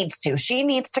 She needs to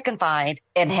confide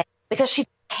in him because she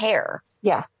care.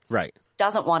 Yeah. Right.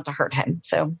 Doesn't want to hurt him.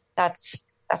 So that's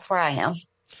where I am.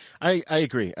 I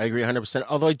agree. I agree 100%.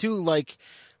 Although I do like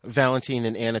Valentine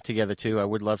and Anna together too. I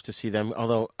would love to see them.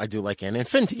 Although I do like Anna and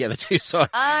Finn together too. So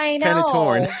I know. Kind of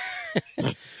torn.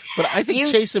 But I think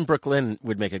Chase and Brooklyn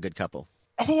would make a good couple.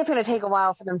 I think it's going to take a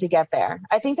while for them to get there.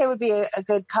 I think they would be a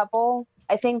good couple.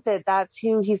 I think that that's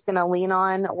who he's going to lean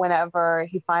on whenever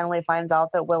he finally finds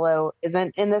out that Willow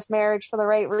isn't in this marriage for the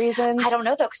right reason. I don't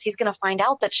know, though, because he's going to find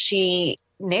out that she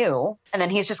knew, and then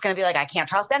he's just going to be like, I can't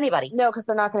trust anybody. No, because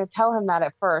they're not going to tell him that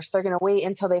at first. They're going to wait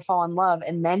until they fall in love,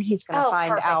 and then he's going to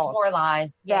find out more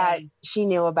lies. that she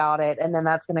knew about it, and then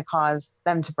that's going to cause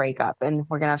them to break up, and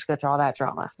we're going to have to go through all that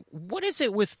drama. What is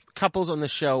it with couples on the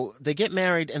show? They get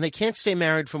married, and they can't stay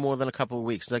married for more than a couple of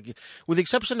weeks. Like, with the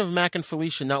exception of Mac and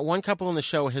Felicia, not one couple on the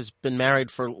show has been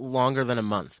married for longer than a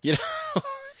month. You know?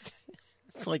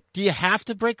 It's like, do you have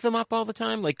to break them up all the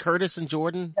time? Like Curtis and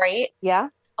Jordan? Right? Yeah.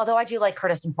 Although I do like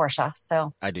Curtis and Portia,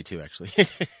 so. I do too, actually.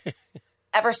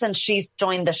 Ever since she's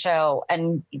joined the show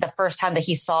and the first time that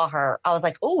he saw her, I was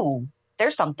like, ooh,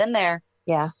 there's something there.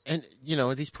 Yeah. And, you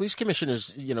know, these police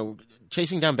commissioners, you know,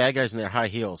 chasing down bad guys in their high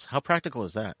heels. How practical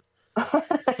is that?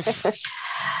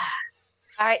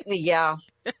 Yeah.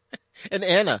 And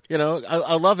Anna, you know,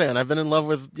 I love Anna. I've been in love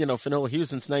with, you know, Finola Hughes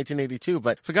since 1982.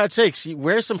 But for God's sakes,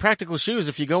 wear some practical shoes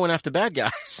if you're going after bad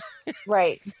guys.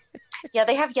 Right. Yeah,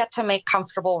 they have yet to make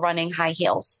comfortable running high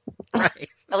heels. Right.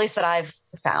 At least that I've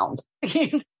found.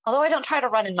 Although I don't try to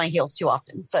run in my heels too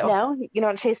often. So no, you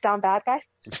don't chase down bad guys?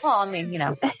 Well, I mean, you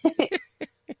know.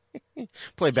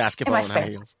 Play basketball in high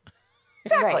heels.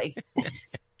 Exactly.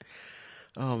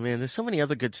 Oh man, there's so many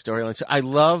other good storylines. I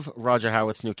love Roger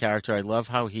Howarth's new character. I love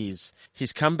how he's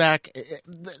come back.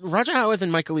 Roger Howarth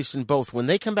and Michael Easton both, when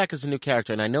they come back as a new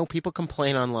character, and I know people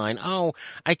complain online, oh,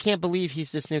 I can't believe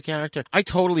he's this new character. I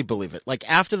totally believe it. Like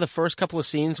after the first couple of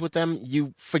scenes with them,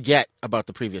 you forget about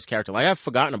the previous character. Like I've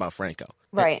forgotten about Franco.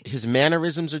 Right. His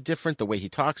mannerisms are different. The way he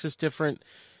talks is different.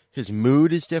 His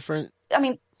mood is different. I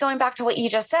mean, going back to what you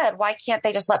just said, why can't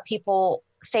they just let people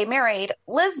stay married?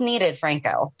 Liz needed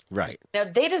Franco. Right. You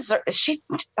know, they deserve,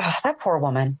 that poor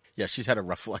woman. Yeah, she's had a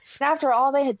rough life. After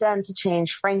all they had done to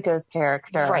change Franco's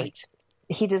character. Right.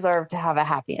 He deserved to have a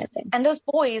happy ending. And those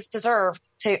boys deserved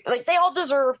to, like, they all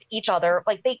deserved each other.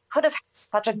 Like, they could have had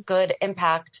such a good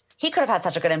impact. He could have had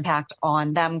such a good impact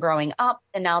on them growing up.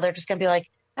 And now they're just going to be like,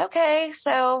 okay,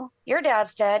 so your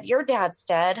dad's dead. Your dad's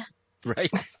dead.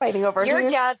 Right. Fighting over your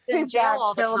dad's in jail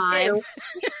all the time.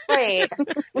 Right.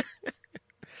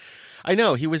 I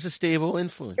know. He was a stable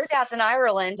influence. Your dad's in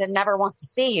Ireland and never wants to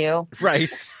see you.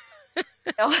 Right. You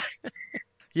know?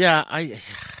 Yeah,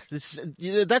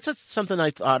 that's something I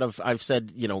thought of. I've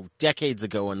said, you know, decades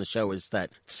ago on the show, is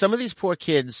that some of these poor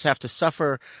kids have to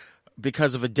suffer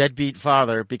because of a deadbeat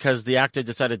father because the actor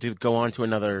decided to go on to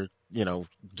another, you know,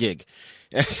 gig.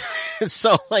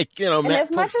 So, like, you know, and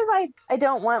as much as I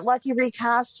don't want Lucky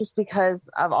recast just because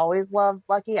I've always loved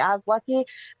Lucky as Lucky,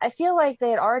 I feel like they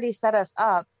had already set us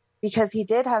up because he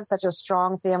did have such a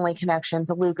strong family connection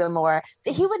to Luke and Laura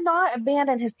that he would not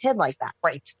abandon his kid like that.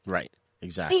 Right. Right.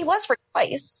 Exactly. He was for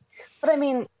twice. But I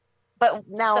mean, but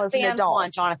now the as an fans adult.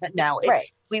 want Jonathan. No,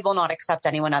 we will not accept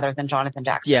anyone other than Jonathan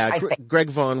Jackson. Yeah, Greg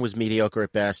Vaughn was mediocre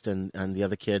at best, and the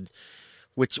other kid,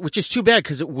 which is too bad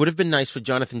because it would have been nice for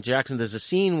Jonathan Jackson. There's a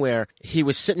scene where he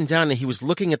was sitting down and he was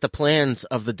looking at the plans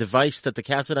of the device that the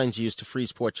Cassadines used to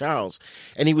freeze Port Charles,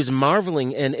 and he was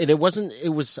marveling. And it was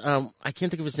I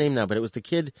can't think of his name now, but it was the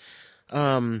kid.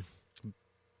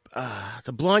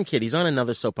 the blonde kid. He's on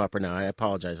another soap opera now. I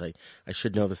apologize. I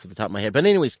should know this at the top of my head. But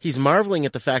anyways, he's marveling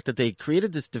at the fact that they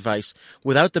created this device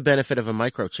without the benefit of a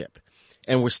microchip,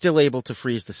 and were still able to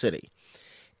freeze the city.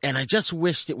 And I just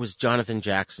wished it was Jonathan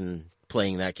Jackson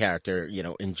playing that character,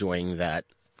 enjoying that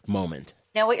moment.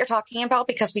 Know what you're talking about?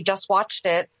 Because we just watched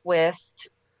it with...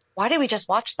 Why did we just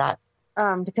watch that?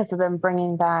 Because of them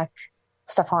bringing back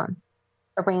Stefan.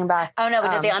 Or bringing back... Oh, no, we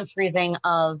did the unfreezing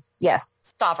of... Yes.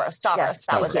 Stavros. Yes,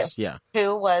 that was it. Yeah.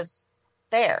 Who was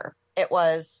there? It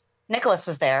was... Nicholas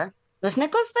was there. Was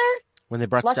Nicholas there? When they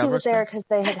brought Lucky Stavros was there back? because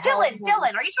they had...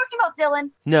 Dylan. Are you talking about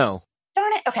Dylan? No.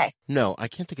 Darn it. Okay. No, I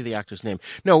can't think of the actor's name.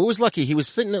 No, it was Lucky. He was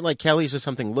sitting at like Kelly's or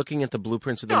something looking at the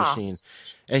blueprints of the machine.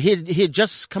 And he had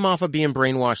just come off of being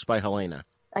brainwashed by Helena.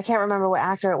 I can't remember what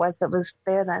actor it was that was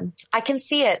there then. I can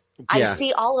see it. Yeah. I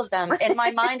see all of them in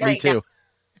my mind Me right too. now.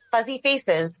 Fuzzy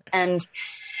faces. And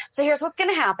so here's what's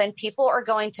going to happen. People are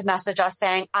going to message us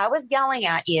saying, I was yelling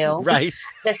at you. Right.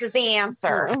 This is the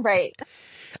answer. Right.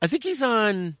 I think he's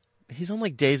on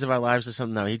like Days of Our Lives or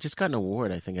something now. He just got an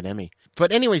award, I think, an Emmy.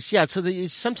 But anyways, yeah, so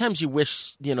sometimes you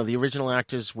wish, the original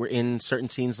actors were in certain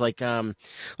scenes, like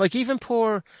even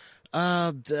poor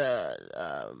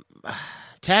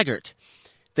Taggart.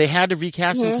 They had to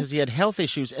recast him because he had health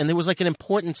issues, and there was like an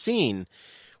important scene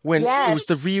when it was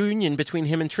the reunion between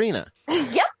him and Trina.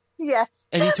 Yep. Yes.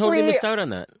 And he totally missed out on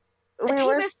that.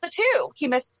 He missed the two. He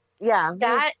missed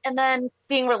that and then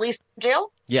being released from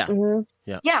jail. Yeah.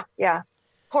 Mm-hmm. Yeah.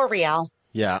 Poor Rial.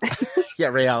 Yeah. Yeah,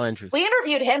 Rial Andrews. We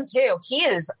interviewed him too. He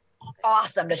is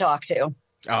awesome to talk to.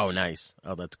 Oh, nice.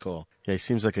 Oh, that's cool. Yeah, he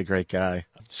seems like a great guy.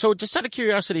 So just out of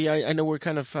curiosity, I know we're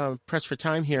kind of pressed for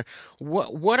time here.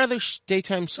 What other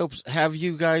daytime soaps have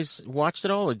you guys watched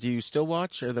at all, or do you still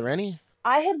watch? Are there any?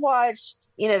 I had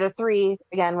watched, the three,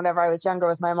 again, whenever I was younger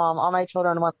with my mom, All My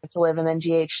Children Want to Live, and then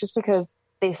GH, just because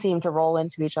they seem to roll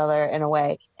into each other in a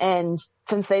way. And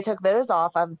since they took those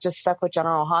off, I've just stuck with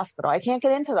General Hospital. I can't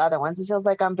get into the other ones. It feels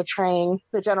like I'm betraying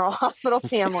the General Hospital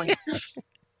family.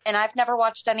 And I've never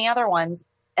watched any other ones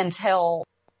until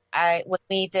when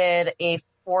we did a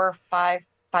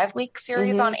 5-week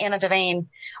series on Anna Devane.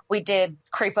 We did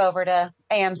creep over to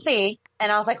AMC,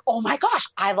 and I was like, oh my gosh,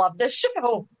 I love this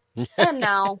show. And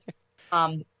now,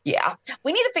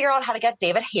 we need to figure out how to get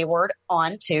David Hayward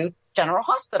onto General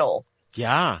Hospital.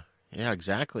 Yeah,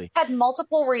 exactly. Had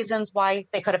multiple reasons why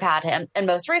they could have had him. And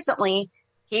most recently,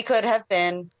 he could have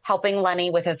been helping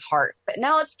Lenny with his heart. But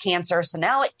now it's cancer, so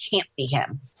now it can't be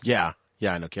him. Yeah,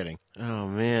 no kidding. Oh,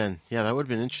 man. Yeah, that would have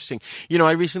been interesting.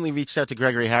 I recently reached out to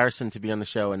Gregory Harrison to be on the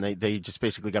show, and they just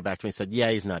basically got back to me and said,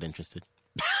 yeah, he's not interested.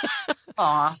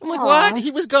 Aw. I'm like, what?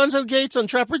 He was Gonzo Gates on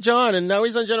Trapper John, and now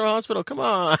he's on General Hospital. Come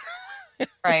on.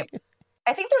 Right.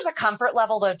 I think there's a comfort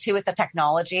level, though, too, with the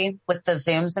technology, with the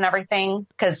Zooms and everything,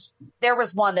 because there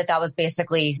was one that was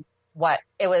basically what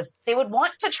it was. They would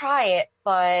want to try it,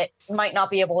 but might not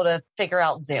be able to figure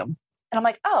out Zoom. And I'm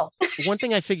like, oh. One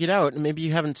thing I figured out, and maybe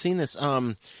you haven't seen this,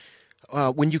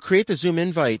 when you create the Zoom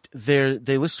invite,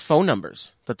 they list phone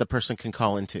numbers that the person can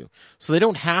call into. So they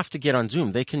don't have to get on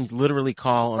Zoom. They can literally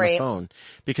call on the phone.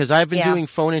 Because I've been doing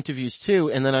phone interviews too,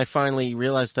 and then I finally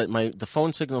realized that the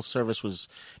phone signal service was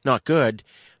not good,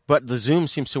 but the Zoom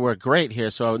seems to work great here.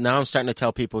 So now I'm starting to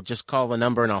tell people, just call the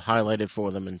number and I'll highlight it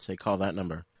for them and say, call that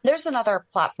number. There's another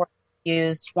platform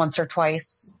used once or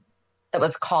twice that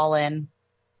was call-in.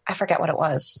 I forget what it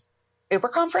was. Uber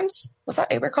Conference? Was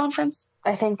that Uber Conference?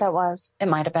 I think that was. It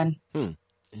might have been.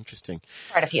 Interesting.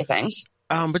 Tried a few things.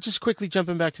 But just quickly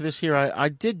jumping back to this here, I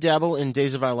did dabble in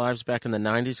Days of Our Lives back in the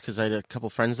 90s because I had a couple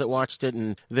friends that watched it,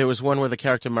 and there was one where the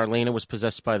character Marlena was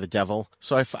possessed by the devil.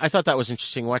 So I thought that was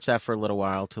interesting. Watched that for a little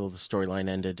while till the storyline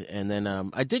ended. And then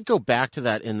I did go back to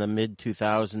that in the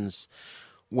mid-2000s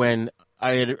when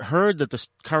I had heard that the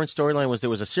current storyline was there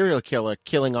was a serial killer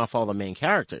killing off all the main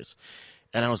characters.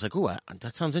 And I was like, ooh,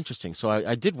 that sounds interesting. So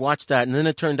I did watch that, and then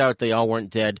it turned out they all weren't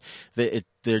dead.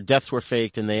 Their deaths were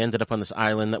faked, and they ended up on this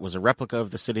island that was a replica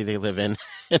of the city they live in.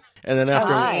 And then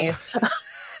after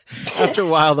a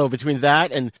while, though, between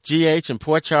that and GH and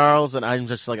Port Charles, and I'm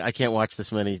just like, I can't watch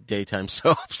this many daytime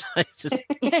soaps.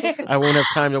 I won't have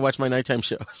time to watch my nighttime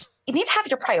shows. You need to have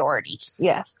your priorities.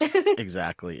 Yes.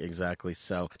 Exactly.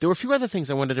 So there were a few other things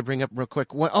I wanted to bring up real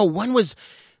quick. One was,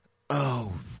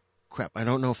 crap, I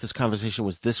don't know if this conversation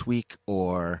was this week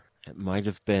or it might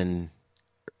have been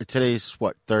today's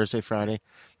Thursday, Friday.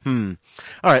 All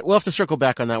right, we'll have to circle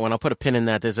back on that one. I'll put a pin in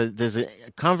that. There's a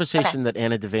conversation that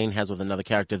Anna Devane has with another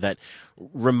character that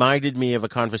reminded me of a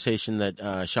conversation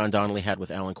that Sean Donnelly had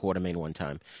with Alan Quartermain one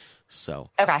time. So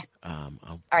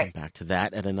I'll come back to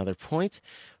that at another point.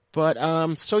 But,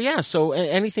 so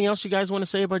anything else you guys want to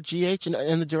say about GH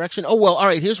and the direction? Oh, well, all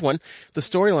right, here's one. The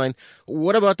storyline.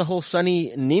 What about the whole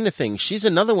Sonny Nina thing? She's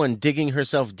another one digging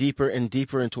herself deeper and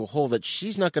deeper into a hole that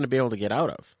she's not going to be able to get out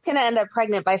of. He's going to end up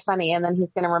pregnant by Sonny, and then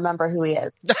he's going to remember who he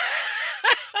is. It's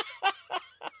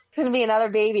going to be another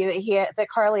baby that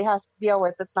Carly has to deal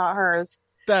with that's not hers.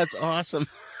 That's awesome.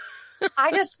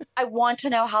 I want to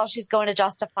know how she's going to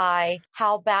justify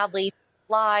how badly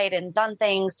lied and done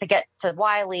things to get to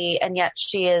Wiley, and yet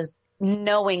she is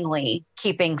knowingly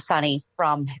keeping Sonny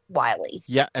from Wiley.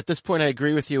 Yeah, at this point, I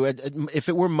agree with you. If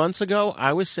it were months ago,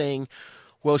 I was saying,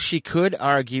 well, she could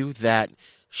argue that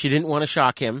she didn't want to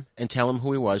shock him and tell him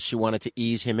who he was. She wanted to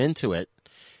ease him into it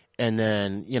and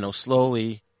then,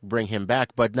 slowly bring him back.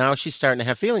 But now she's starting to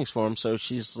have feelings for him, so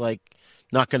she's like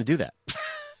not going to do that.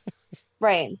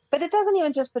 Right. But it doesn't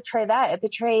even just betray that. It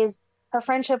betrays her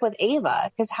friendship with Ava,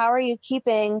 because how are you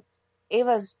keeping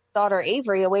Ava's daughter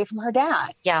Avery away from her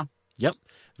dad? Yeah. Yep.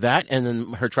 That, and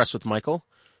then her trust with Michael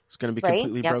is going to be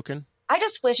completely broken. I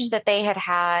just wish that they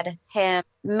had him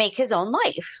make his own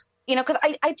life, because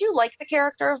I do like the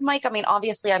character of Mike. I mean,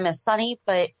 obviously I miss Sonny,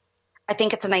 but I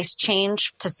think it's a nice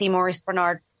change to see Maurice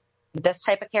Bernard, this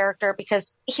type of character,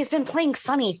 because he's been playing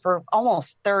Sonny for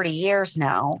almost 30 years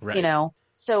now,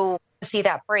 so to see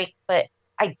that break, but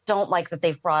I don't like that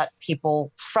they've brought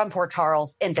people from Port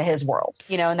Charles into his world,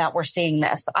 and that we're seeing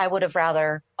this. I would have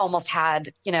rather almost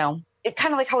had, it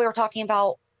kind of like how we were talking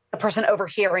about the person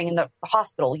overhearing in the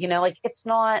hospital, it's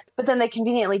not. But then they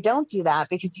conveniently don't do that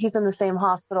because he's in the same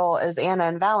hospital as Anna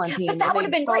and Valentine. But that would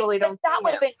have been great. That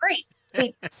would have been great. I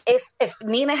mean, if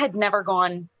Nina had never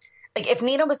gone, like if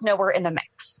Nina was nowhere in the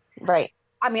mix. Right.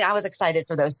 I mean, I was excited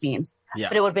for those scenes,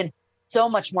 but it would have been so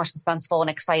much more suspenseful and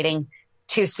exciting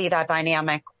to see that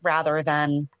dynamic rather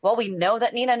than, well, we know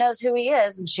that Nina knows who he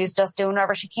is and she's just doing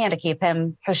whatever she can to keep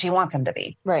him who she wants him to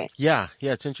be. Right. Yeah.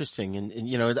 It's interesting.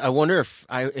 And I wonder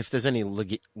if there's any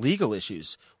legal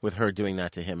issues with her doing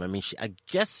that to him. I mean, I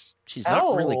guess she's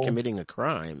not really committing a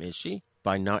crime, is she?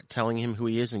 By not telling him who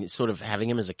he is and sort of having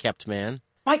him as a kept man?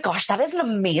 My gosh, that is an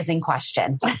amazing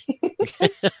question.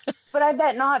 But I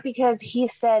bet not, because he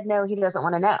said, no, he doesn't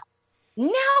want to know.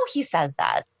 Now he says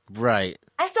that. Right.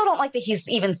 I still don't like that he's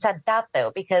even said that,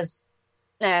 though, because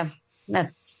we don't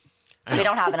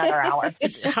have another hour.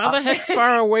 How the heck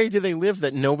far away do they live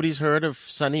that nobody's heard of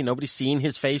Sonny? Nobody's seen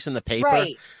his face in the paper?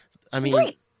 Right. I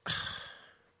mean,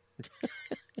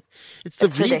 it's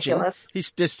region. Ridiculous.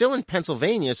 They're still in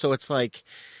Pennsylvania, so it's like,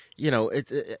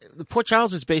 the Port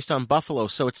Charles is based on Buffalo,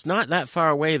 so it's not that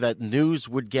far away that news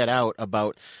would get out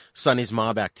about Sonny's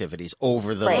mob activities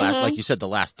over the last, like you said, the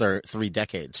last 3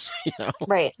 decades.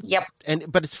 Right. Yep.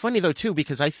 But it's funny though too,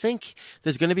 because I think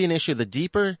there's going to be an issue. The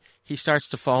deeper he starts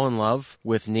to fall in love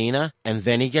with Nina, and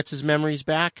then he gets his memories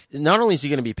back. Not only is he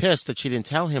going to be pissed that she didn't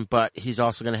tell him, but he's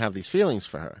also going to have these feelings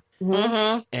for her.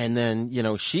 Mm-hmm. And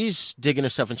then she's digging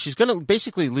herself, and she's going to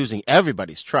basically losing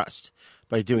everybody's trust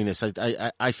by doing this.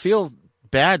 I feel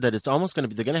bad that it's almost going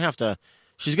to be,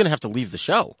 she's going to have to leave the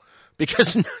show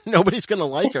because nobody's going to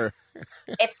like her.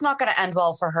 It's not going to end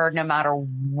well for her no matter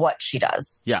what she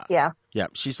does. Yeah. Yeah. Yeah.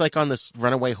 She's like on this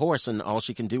runaway horse, and all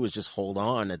she can do is just hold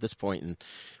on at this point and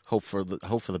hope for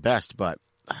the best. But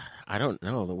I don't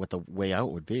know what the way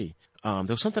out would be. There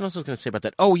was something else I was going to say about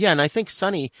that. Oh, yeah, and I think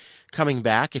Sonny coming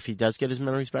back, if he does get his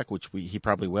memories back, which he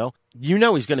probably will, he's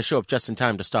going to show up just in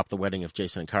time to stop the wedding of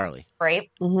Jason and Carly. Right?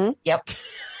 Mm-hmm. Yep.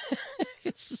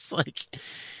 It's just like,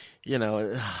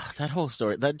 that whole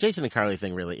story, that Jason and Carly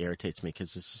thing really irritates me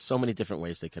because there's so many different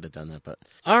ways they could have done that. But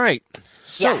all right.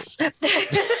 So, yes.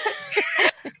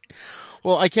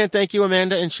 Well, I can't thank you,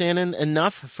 Amanda and Shannon,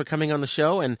 enough for coming on the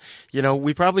show. And,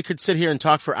 we probably could sit here and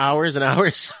talk for hours and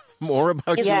hours more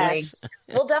about yes.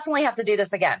 We'll definitely have to do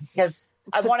this again because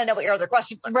I want to know what your other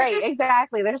questions are. Right,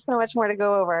 exactly. There's so much more to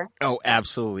go over. Oh,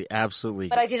 absolutely. Absolutely.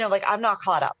 But I do know, I'm not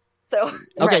caught up. So okay,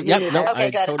 right, yep, no,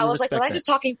 okay, good. Totally I was like, was I just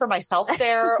talking for myself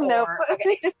there? No.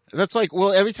 Okay. That's like,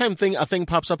 well, every time a thing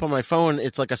pops up on my phone,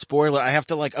 it's like a spoiler. I have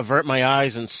to avert my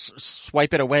eyes and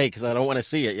swipe it away because I don't want to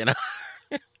see it.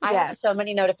 I have so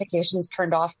many notifications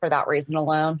turned off for that reason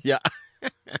alone. Yeah.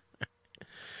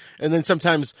 And then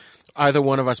sometimes either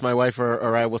one of us, my wife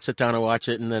or I, will sit down and watch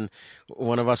it, and then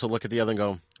one of us will look at the other and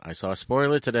go, I saw a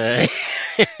spoiler today.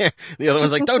 The other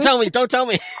one's like, don't tell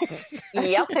me.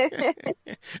 Yep.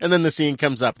 And then the scene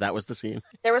comes up. That was the scene.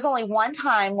 There was only one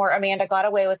time where Amanda got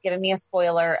away with giving me a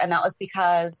spoiler, and that was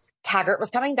because Taggart was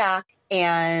coming back,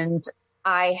 and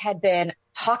I had been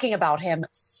talking about him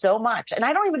so much, and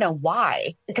I don't even know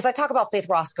why, because I talk about Faith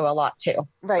Roscoe a lot too.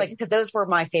 Right. Because those were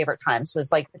my favorite times, was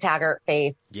the Taggart,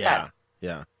 Faith. Yeah.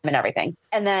 And everything.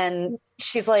 And then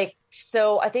she's like,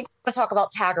 So I think I'm going to talk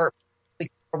about Taggart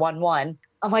 1-1.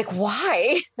 I'm like,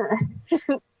 why?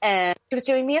 And she was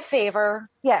doing me a favor.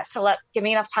 Yes. To give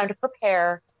me enough time to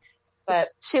prepare. But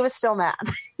she was still mad.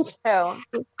 So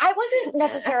I wasn't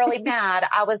necessarily mad.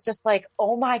 I was just like,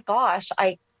 oh my gosh.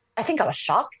 I think I was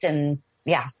shocked. And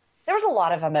yeah, there was a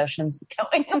lot of emotions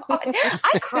going on.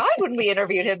 I cried when we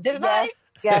interviewed him, didn't I?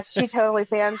 Yes, she totally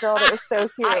fangirled. It was so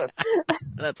cute.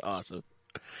 That's awesome.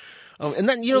 And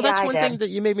then, that's one thing that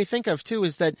you made me think of, too,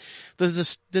 is that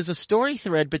there's a story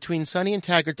thread between Sonny and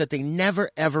Taggart that they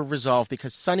never, ever resolved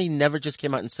because Sonny never just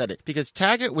came out and said it. Because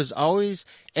Taggart was always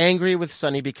angry with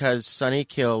Sonny because Sonny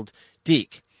killed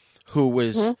Deke, who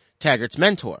was Taggart's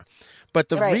mentor. But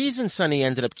the reason Sonny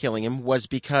ended up killing him was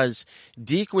because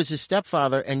Deke was his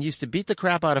stepfather and used to beat the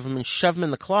crap out of him and shove him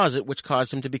in the closet, which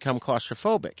caused him to become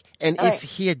claustrophobic. And if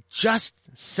he had just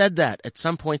said that at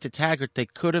some point to Taggart, they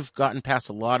could have gotten past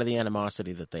a lot of the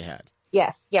animosity that they had.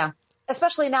 Yes. Yeah.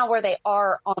 Especially now where they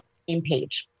are on the same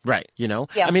page. Right. Yeah,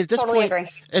 I mean, agree.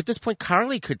 At this point,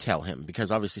 Carly could tell him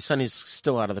because obviously Sonny's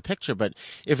still out of the picture. But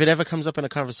if it ever comes up in a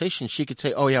conversation, she could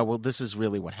say, oh, yeah, well, this is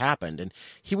really what happened. And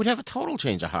he would have a total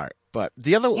change of heart. But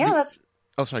the other... Oh,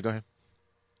 sorry, go ahead.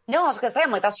 No, I was going to say,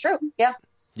 I'm like, that's true. Yeah.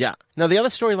 Yeah. Now, the other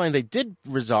storyline they did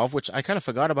resolve, which I kind of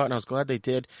forgot about and I was glad they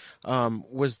did,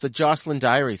 was the Jocelyn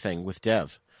Diary thing with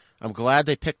Dev. I'm glad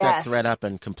they picked that thread up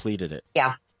and completed it.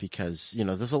 Yeah. Because,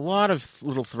 there's a lot of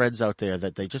little threads out there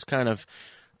that they just kind of...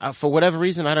 for whatever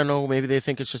reason, I don't know, maybe they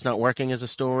think it's just not working as a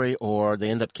story or they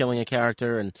end up killing a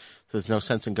character and there's no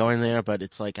sense in going there. But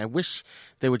it's like, I wish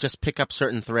they would just pick up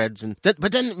certain threads.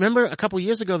 But then remember a couple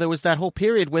years ago, there was that whole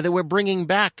period where they were bringing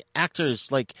back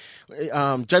actors like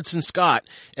Judson Scott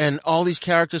and all these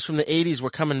characters from the 80s were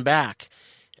coming back.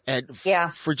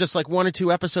 For just like 1 or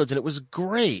 2 episodes, and it was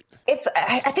great.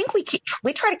 I think we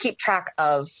try to keep track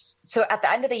of, so at the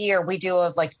end of the year, we do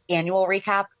a annual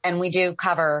recap and we do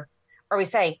cover, or we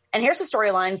say, and here's the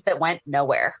storylines that went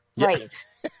nowhere. Yeah. Right.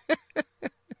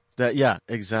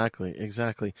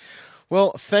 Exactly.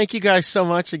 Well, thank you guys so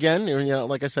much again.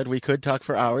 Like I said, we could talk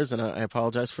for hours, and I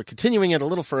apologize for continuing it a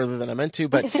little further than I meant to,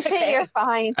 but you're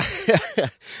fine.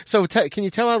 So can you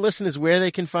tell our listeners where they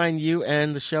can find you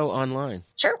and the show online?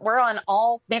 Sure. We're on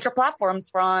all major platforms.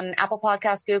 We're on Apple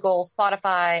Podcasts, Google,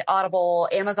 Spotify, Audible,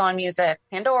 Amazon Music,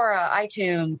 Pandora,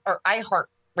 iTunes, or iHeart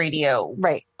Radio,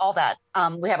 right? All that.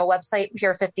 We have a website,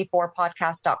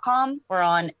 pure54podcast.com. We're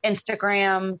on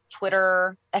Instagram,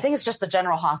 Twitter. I think it's just the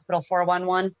General Hospital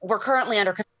 411. We're currently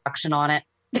under construction on it.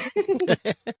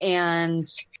 And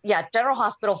yeah, General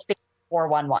Hospital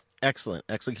 411. Excellent.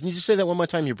 Can you just say that one more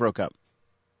time? You broke up.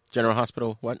 General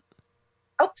Hospital what?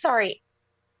 Oh, sorry.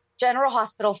 General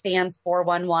Hospital Fans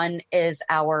 411 is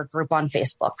our group on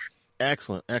Facebook.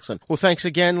 Excellent. Well, thanks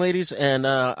again, ladies, and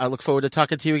I look forward to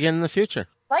talking to you again in the future.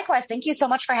 Likewise. Thank you so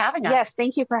much for having us. Yes,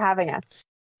 thank you for having us.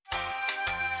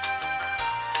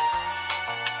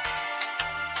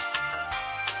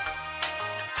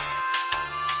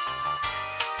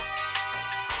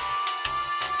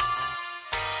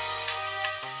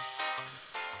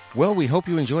 Well, we hope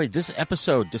you enjoyed this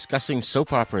episode discussing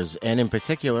soap operas, and in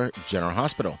particular, General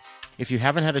Hospital. If you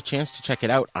haven't had a chance to check it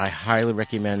out, I highly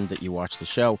recommend that you watch the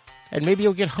show, and maybe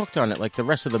you'll get hooked on it like the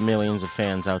rest of the millions of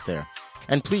fans out there.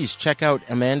 And please check out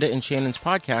Amanda and Shannon's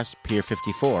podcast, Pier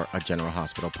 54, a General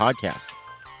Hospital podcast.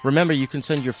 Remember, you can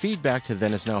send your feedback to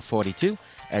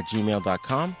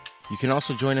thenisnow42@gmail.com. You can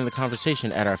also join in the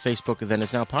conversation at our Facebook Then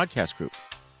Is Now podcast group.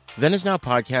 Then Is Now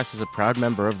podcast is a proud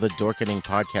member of the Dorkening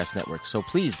Podcast Network, so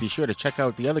please be sure to check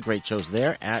out the other great shows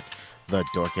there at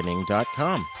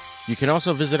thedorkening.com. You can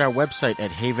also visit our website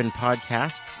at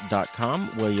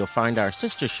havenpodcasts.com, where you'll find our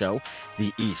sister show,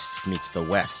 The East Meets the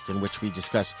West, in which we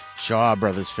discuss Shaw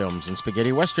Brothers films and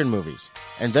spaghetti western movies.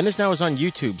 And Then Is Now is on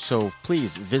YouTube, so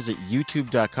please visit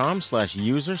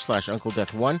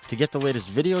youtube.com/user/UncleDeath1 to get the latest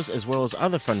videos as well as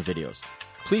other fun videos.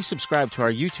 Please subscribe to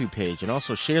our YouTube page and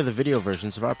also share the video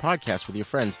versions of our podcast with your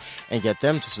friends and get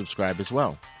them to subscribe as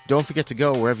well. Don't forget to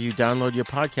go wherever you download your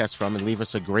podcast from and leave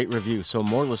us a great review so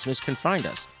more listeners can find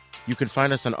us. You can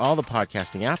find us on all the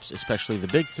podcasting apps, especially the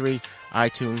big three,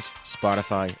 iTunes,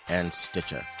 Spotify, and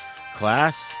Stitcher.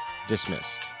 Class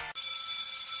dismissed.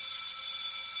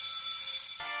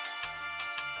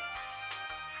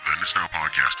 Then Is Now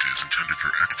podcast is intended for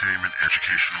entertainment,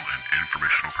 educational, and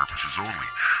informational purposes only.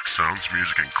 Sounds,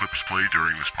 music, and clips played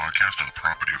during this podcast are the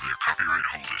property of their copyright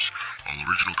holders. All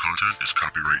original content is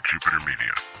copyright Jupiter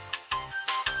Media.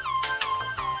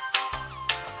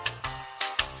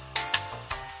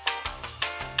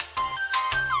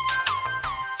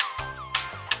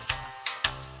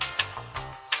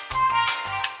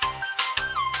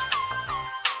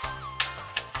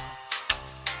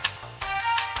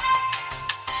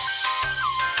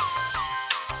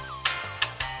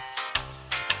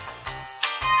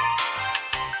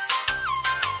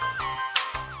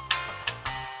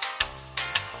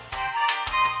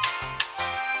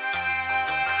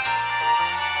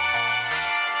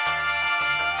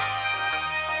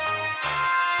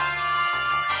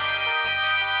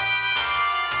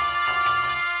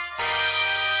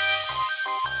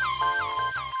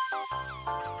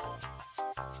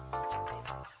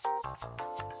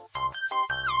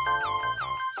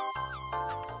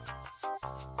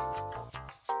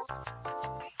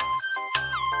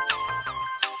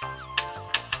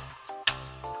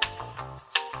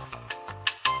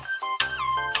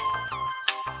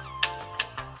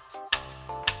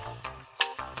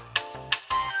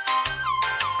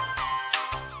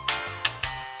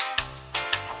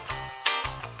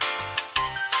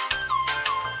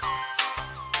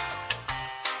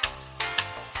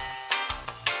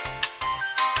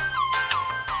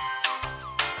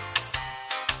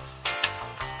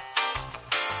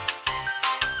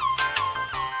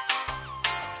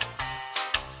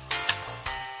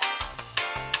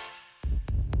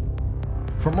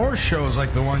 For more shows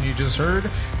like the one you just heard,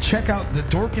 check out the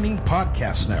Dorkening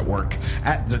Podcast Network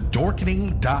at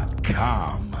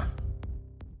thedorkening.com.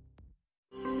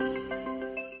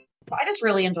 I just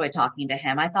really enjoyed talking to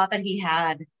him. I thought that he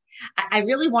had, I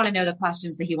really want to know the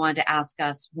questions that he wanted to ask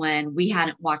us when we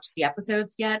hadn't watched the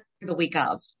episodes yet the week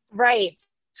of. Right.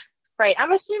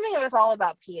 I'm assuming it was all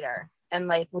about Peter and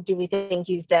like, do we think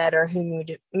he's dead or who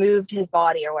moved his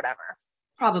body or whatever?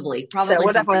 Probably. So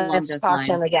we'll definitely have to talk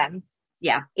to him again.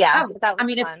 Yeah. That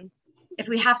was fun. If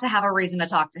we have to have a reason to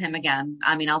talk to him again,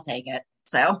 I mean, I'll take it.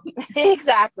 So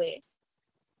exactly.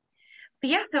 But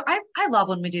yeah, so I love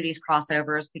when we do these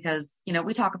crossovers because, you know,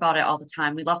 we talk about it all the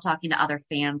time. We love talking to other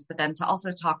fans, but then to also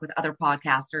talk with other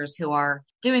podcasters who are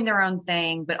doing their own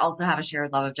thing, but also have a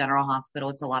shared love of General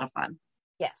Hospital. It's a lot of fun.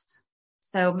 Yes.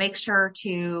 So make sure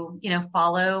to, you know,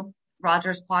 follow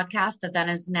Roger's podcast, the Then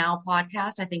Is Now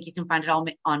podcast. I think you can find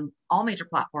it on all major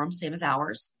platforms, same as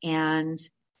ours. And,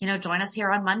 you know, join us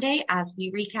here on Monday as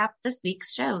we recap this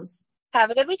week's shows. Have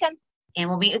a good weekend. And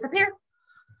we'll meet at the pier.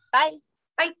 Bye.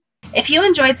 Bye. If you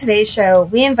enjoyed today's show,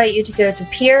 we invite you to go to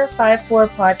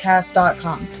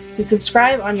pier54podcast.com to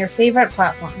subscribe on your favorite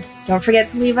platform. Don't forget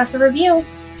to leave us a review.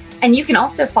 And you can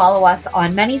also follow us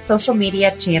on many social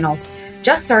media channels.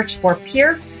 Just search for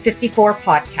Pier 54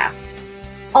 Podcast.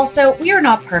 Also, we are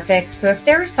not perfect, so if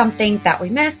there is something that we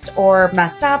missed or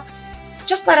messed up,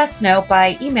 just let us know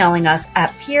by emailing us at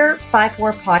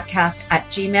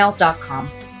pier54podcast@gmail.com.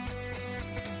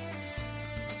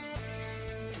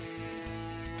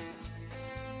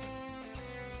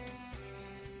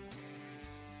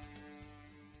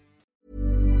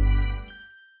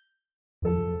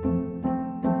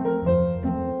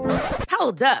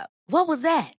 Hold up. What was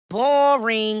that?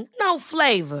 Boring. No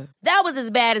flavor. That was as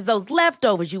bad as those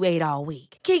leftovers you ate all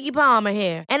week. Keke Palmer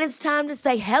here, and it's time to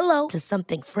say hello to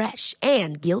something fresh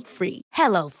and guilt-free.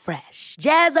 Hello Fresh.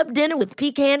 Jazz up dinner with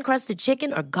pecan-crusted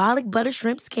chicken or garlic butter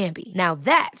shrimp scampi. Now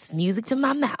that's music to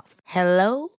my mouth.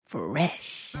 Hello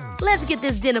Fresh. Let's get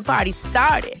this dinner party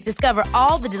started. Discover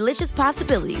all the delicious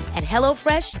possibilities at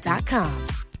HelloFresh.com.